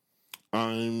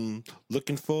 I'm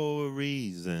looking for a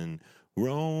reason,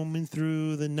 roaming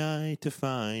through the night to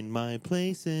find my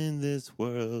place in this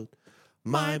world.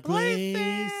 My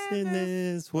place in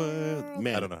this world.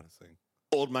 Man, I don't know how to sing.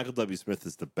 Old Michael W. Smith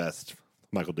is the best.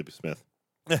 Michael W. Smith.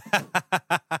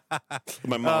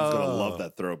 My mom's gonna love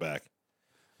that throwback.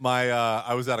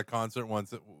 I was at a concert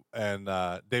once, and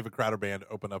David Crowder Band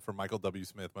opened up for Michael W.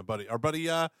 Smith. Our buddy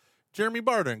Jeremy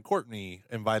Barden, Courtney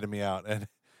invited me out, and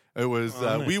it was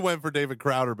nice. We went for David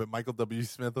Crowder, but Michael W.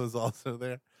 Smith was also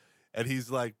there, and he's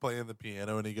like playing the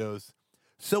piano, and he goes,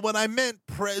 "So when I meant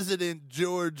President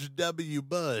George W.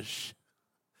 Bush,"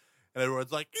 and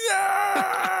everyone's like,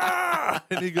 "Yeah!"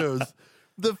 And he goes,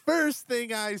 "The first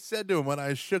thing I said to him when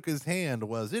I shook his hand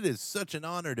was, 'It is such an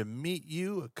honor to meet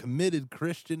you, a committed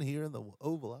Christian here in the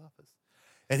Oval Office.'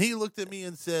 And he looked at me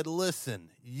and said, 'Listen,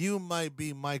 you might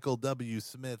be Michael W.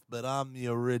 Smith, but I'm the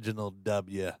original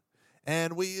W.'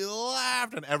 And we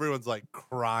laughed, and everyone's like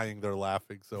crying. They're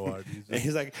laughing so hard.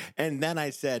 He's like, and then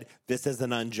I said, 'This is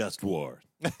an unjust war.'"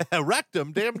 Wrecked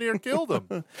him, damn near killed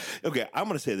him. Okay, I'm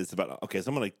going to say this about. Okay, so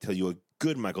I'm going to tell you a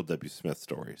good Michael W. Smith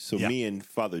story. So me and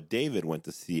Father David went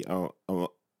to see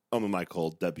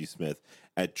Michael W. Smith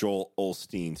at Joel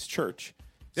Osteen's church.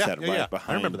 Sat right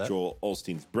behind Joel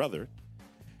Osteen's brother,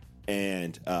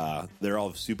 and they're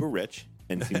all super rich.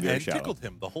 And seemed very shallow. Tickled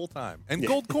him the whole time. And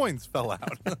gold coins fell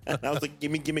out. And I was like,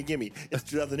 gimme. It's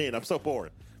 2008. I'm so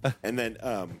bored. And then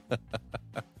I'm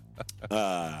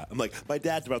like, my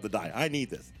dad's about to die. I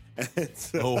need this.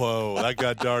 Oh, whoa. That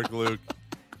got dark, Luke.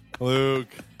 Luke.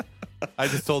 I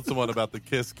just told someone about the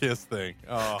kiss thing.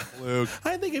 Oh, Luke.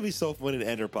 I think it'd be so fun to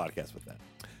end our podcast with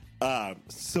that.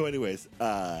 So anyways,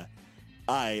 and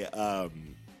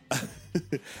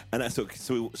so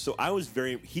I was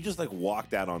he just like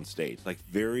walked out on stage, like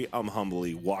very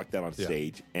humbly walked out on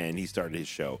stage, and he started his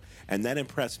show, and that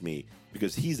impressed me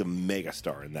because he's a mega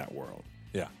star in that world.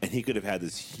 Yeah, and he could have had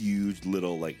this huge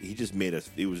little like he just made us.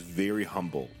 It was very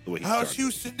humble the way he How's started.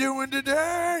 Houston doing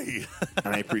today?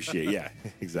 And I appreciate,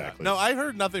 exactly. No, I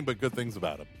heard nothing but good things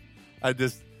about him.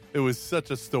 It was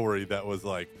such a story that was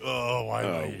like, oh, why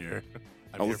am I here?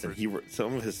 Listen,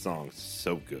 some of his songs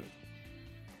so good.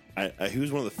 He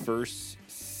was one of the first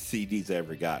CDs I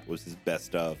ever got. Was his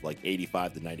best of like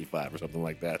 85 to 95 or something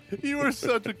like that. You were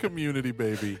such a community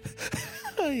baby.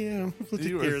 I am.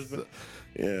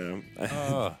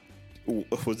 Yeah.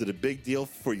 Was it a big deal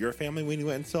for your family when you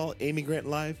went and saw Amy Grant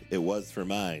live? It was for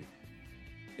mine.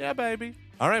 Yeah, baby.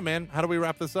 All right, man. How do we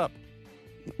wrap this up?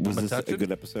 Was this a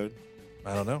good episode?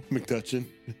 I don't know. McTouchin.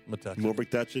 More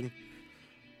McTouchin.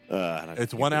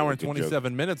 It's 1 hour and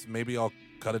 27 minutes. Maybe I'll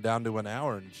cut it down to an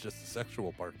hour and it's just the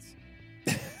sexual parts.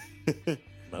 I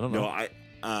don't know. No, I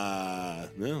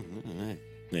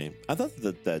thought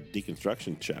that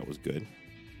deconstruction chat was good.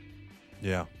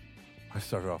 Yeah. I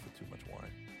started off with too much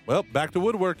wine. Well, back to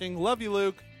woodworking. Love you,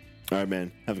 Luke. All right,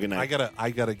 man. Have a good night.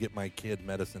 I gotta get my kid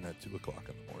medicine at 2:00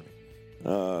 in the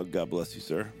morning. God bless you,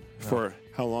 sir. For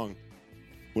how long?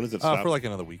 When does it stop? For like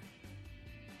another week.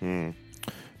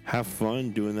 Have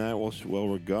fun doing that while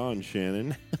we're gone,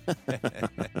 Shannon.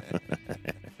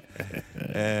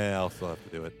 I'll still have to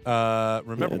do it.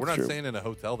 Remember, we're not staying in a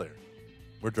hotel there.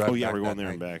 We're driving. Oh yeah, back we're going that there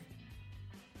night. and back.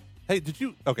 Hey, did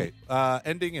you? Okay.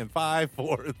 Ending in 5,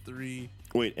 4, 3.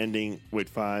 Wait, ending. Wait,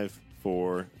 5,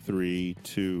 4, 3,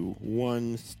 2,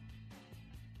 1.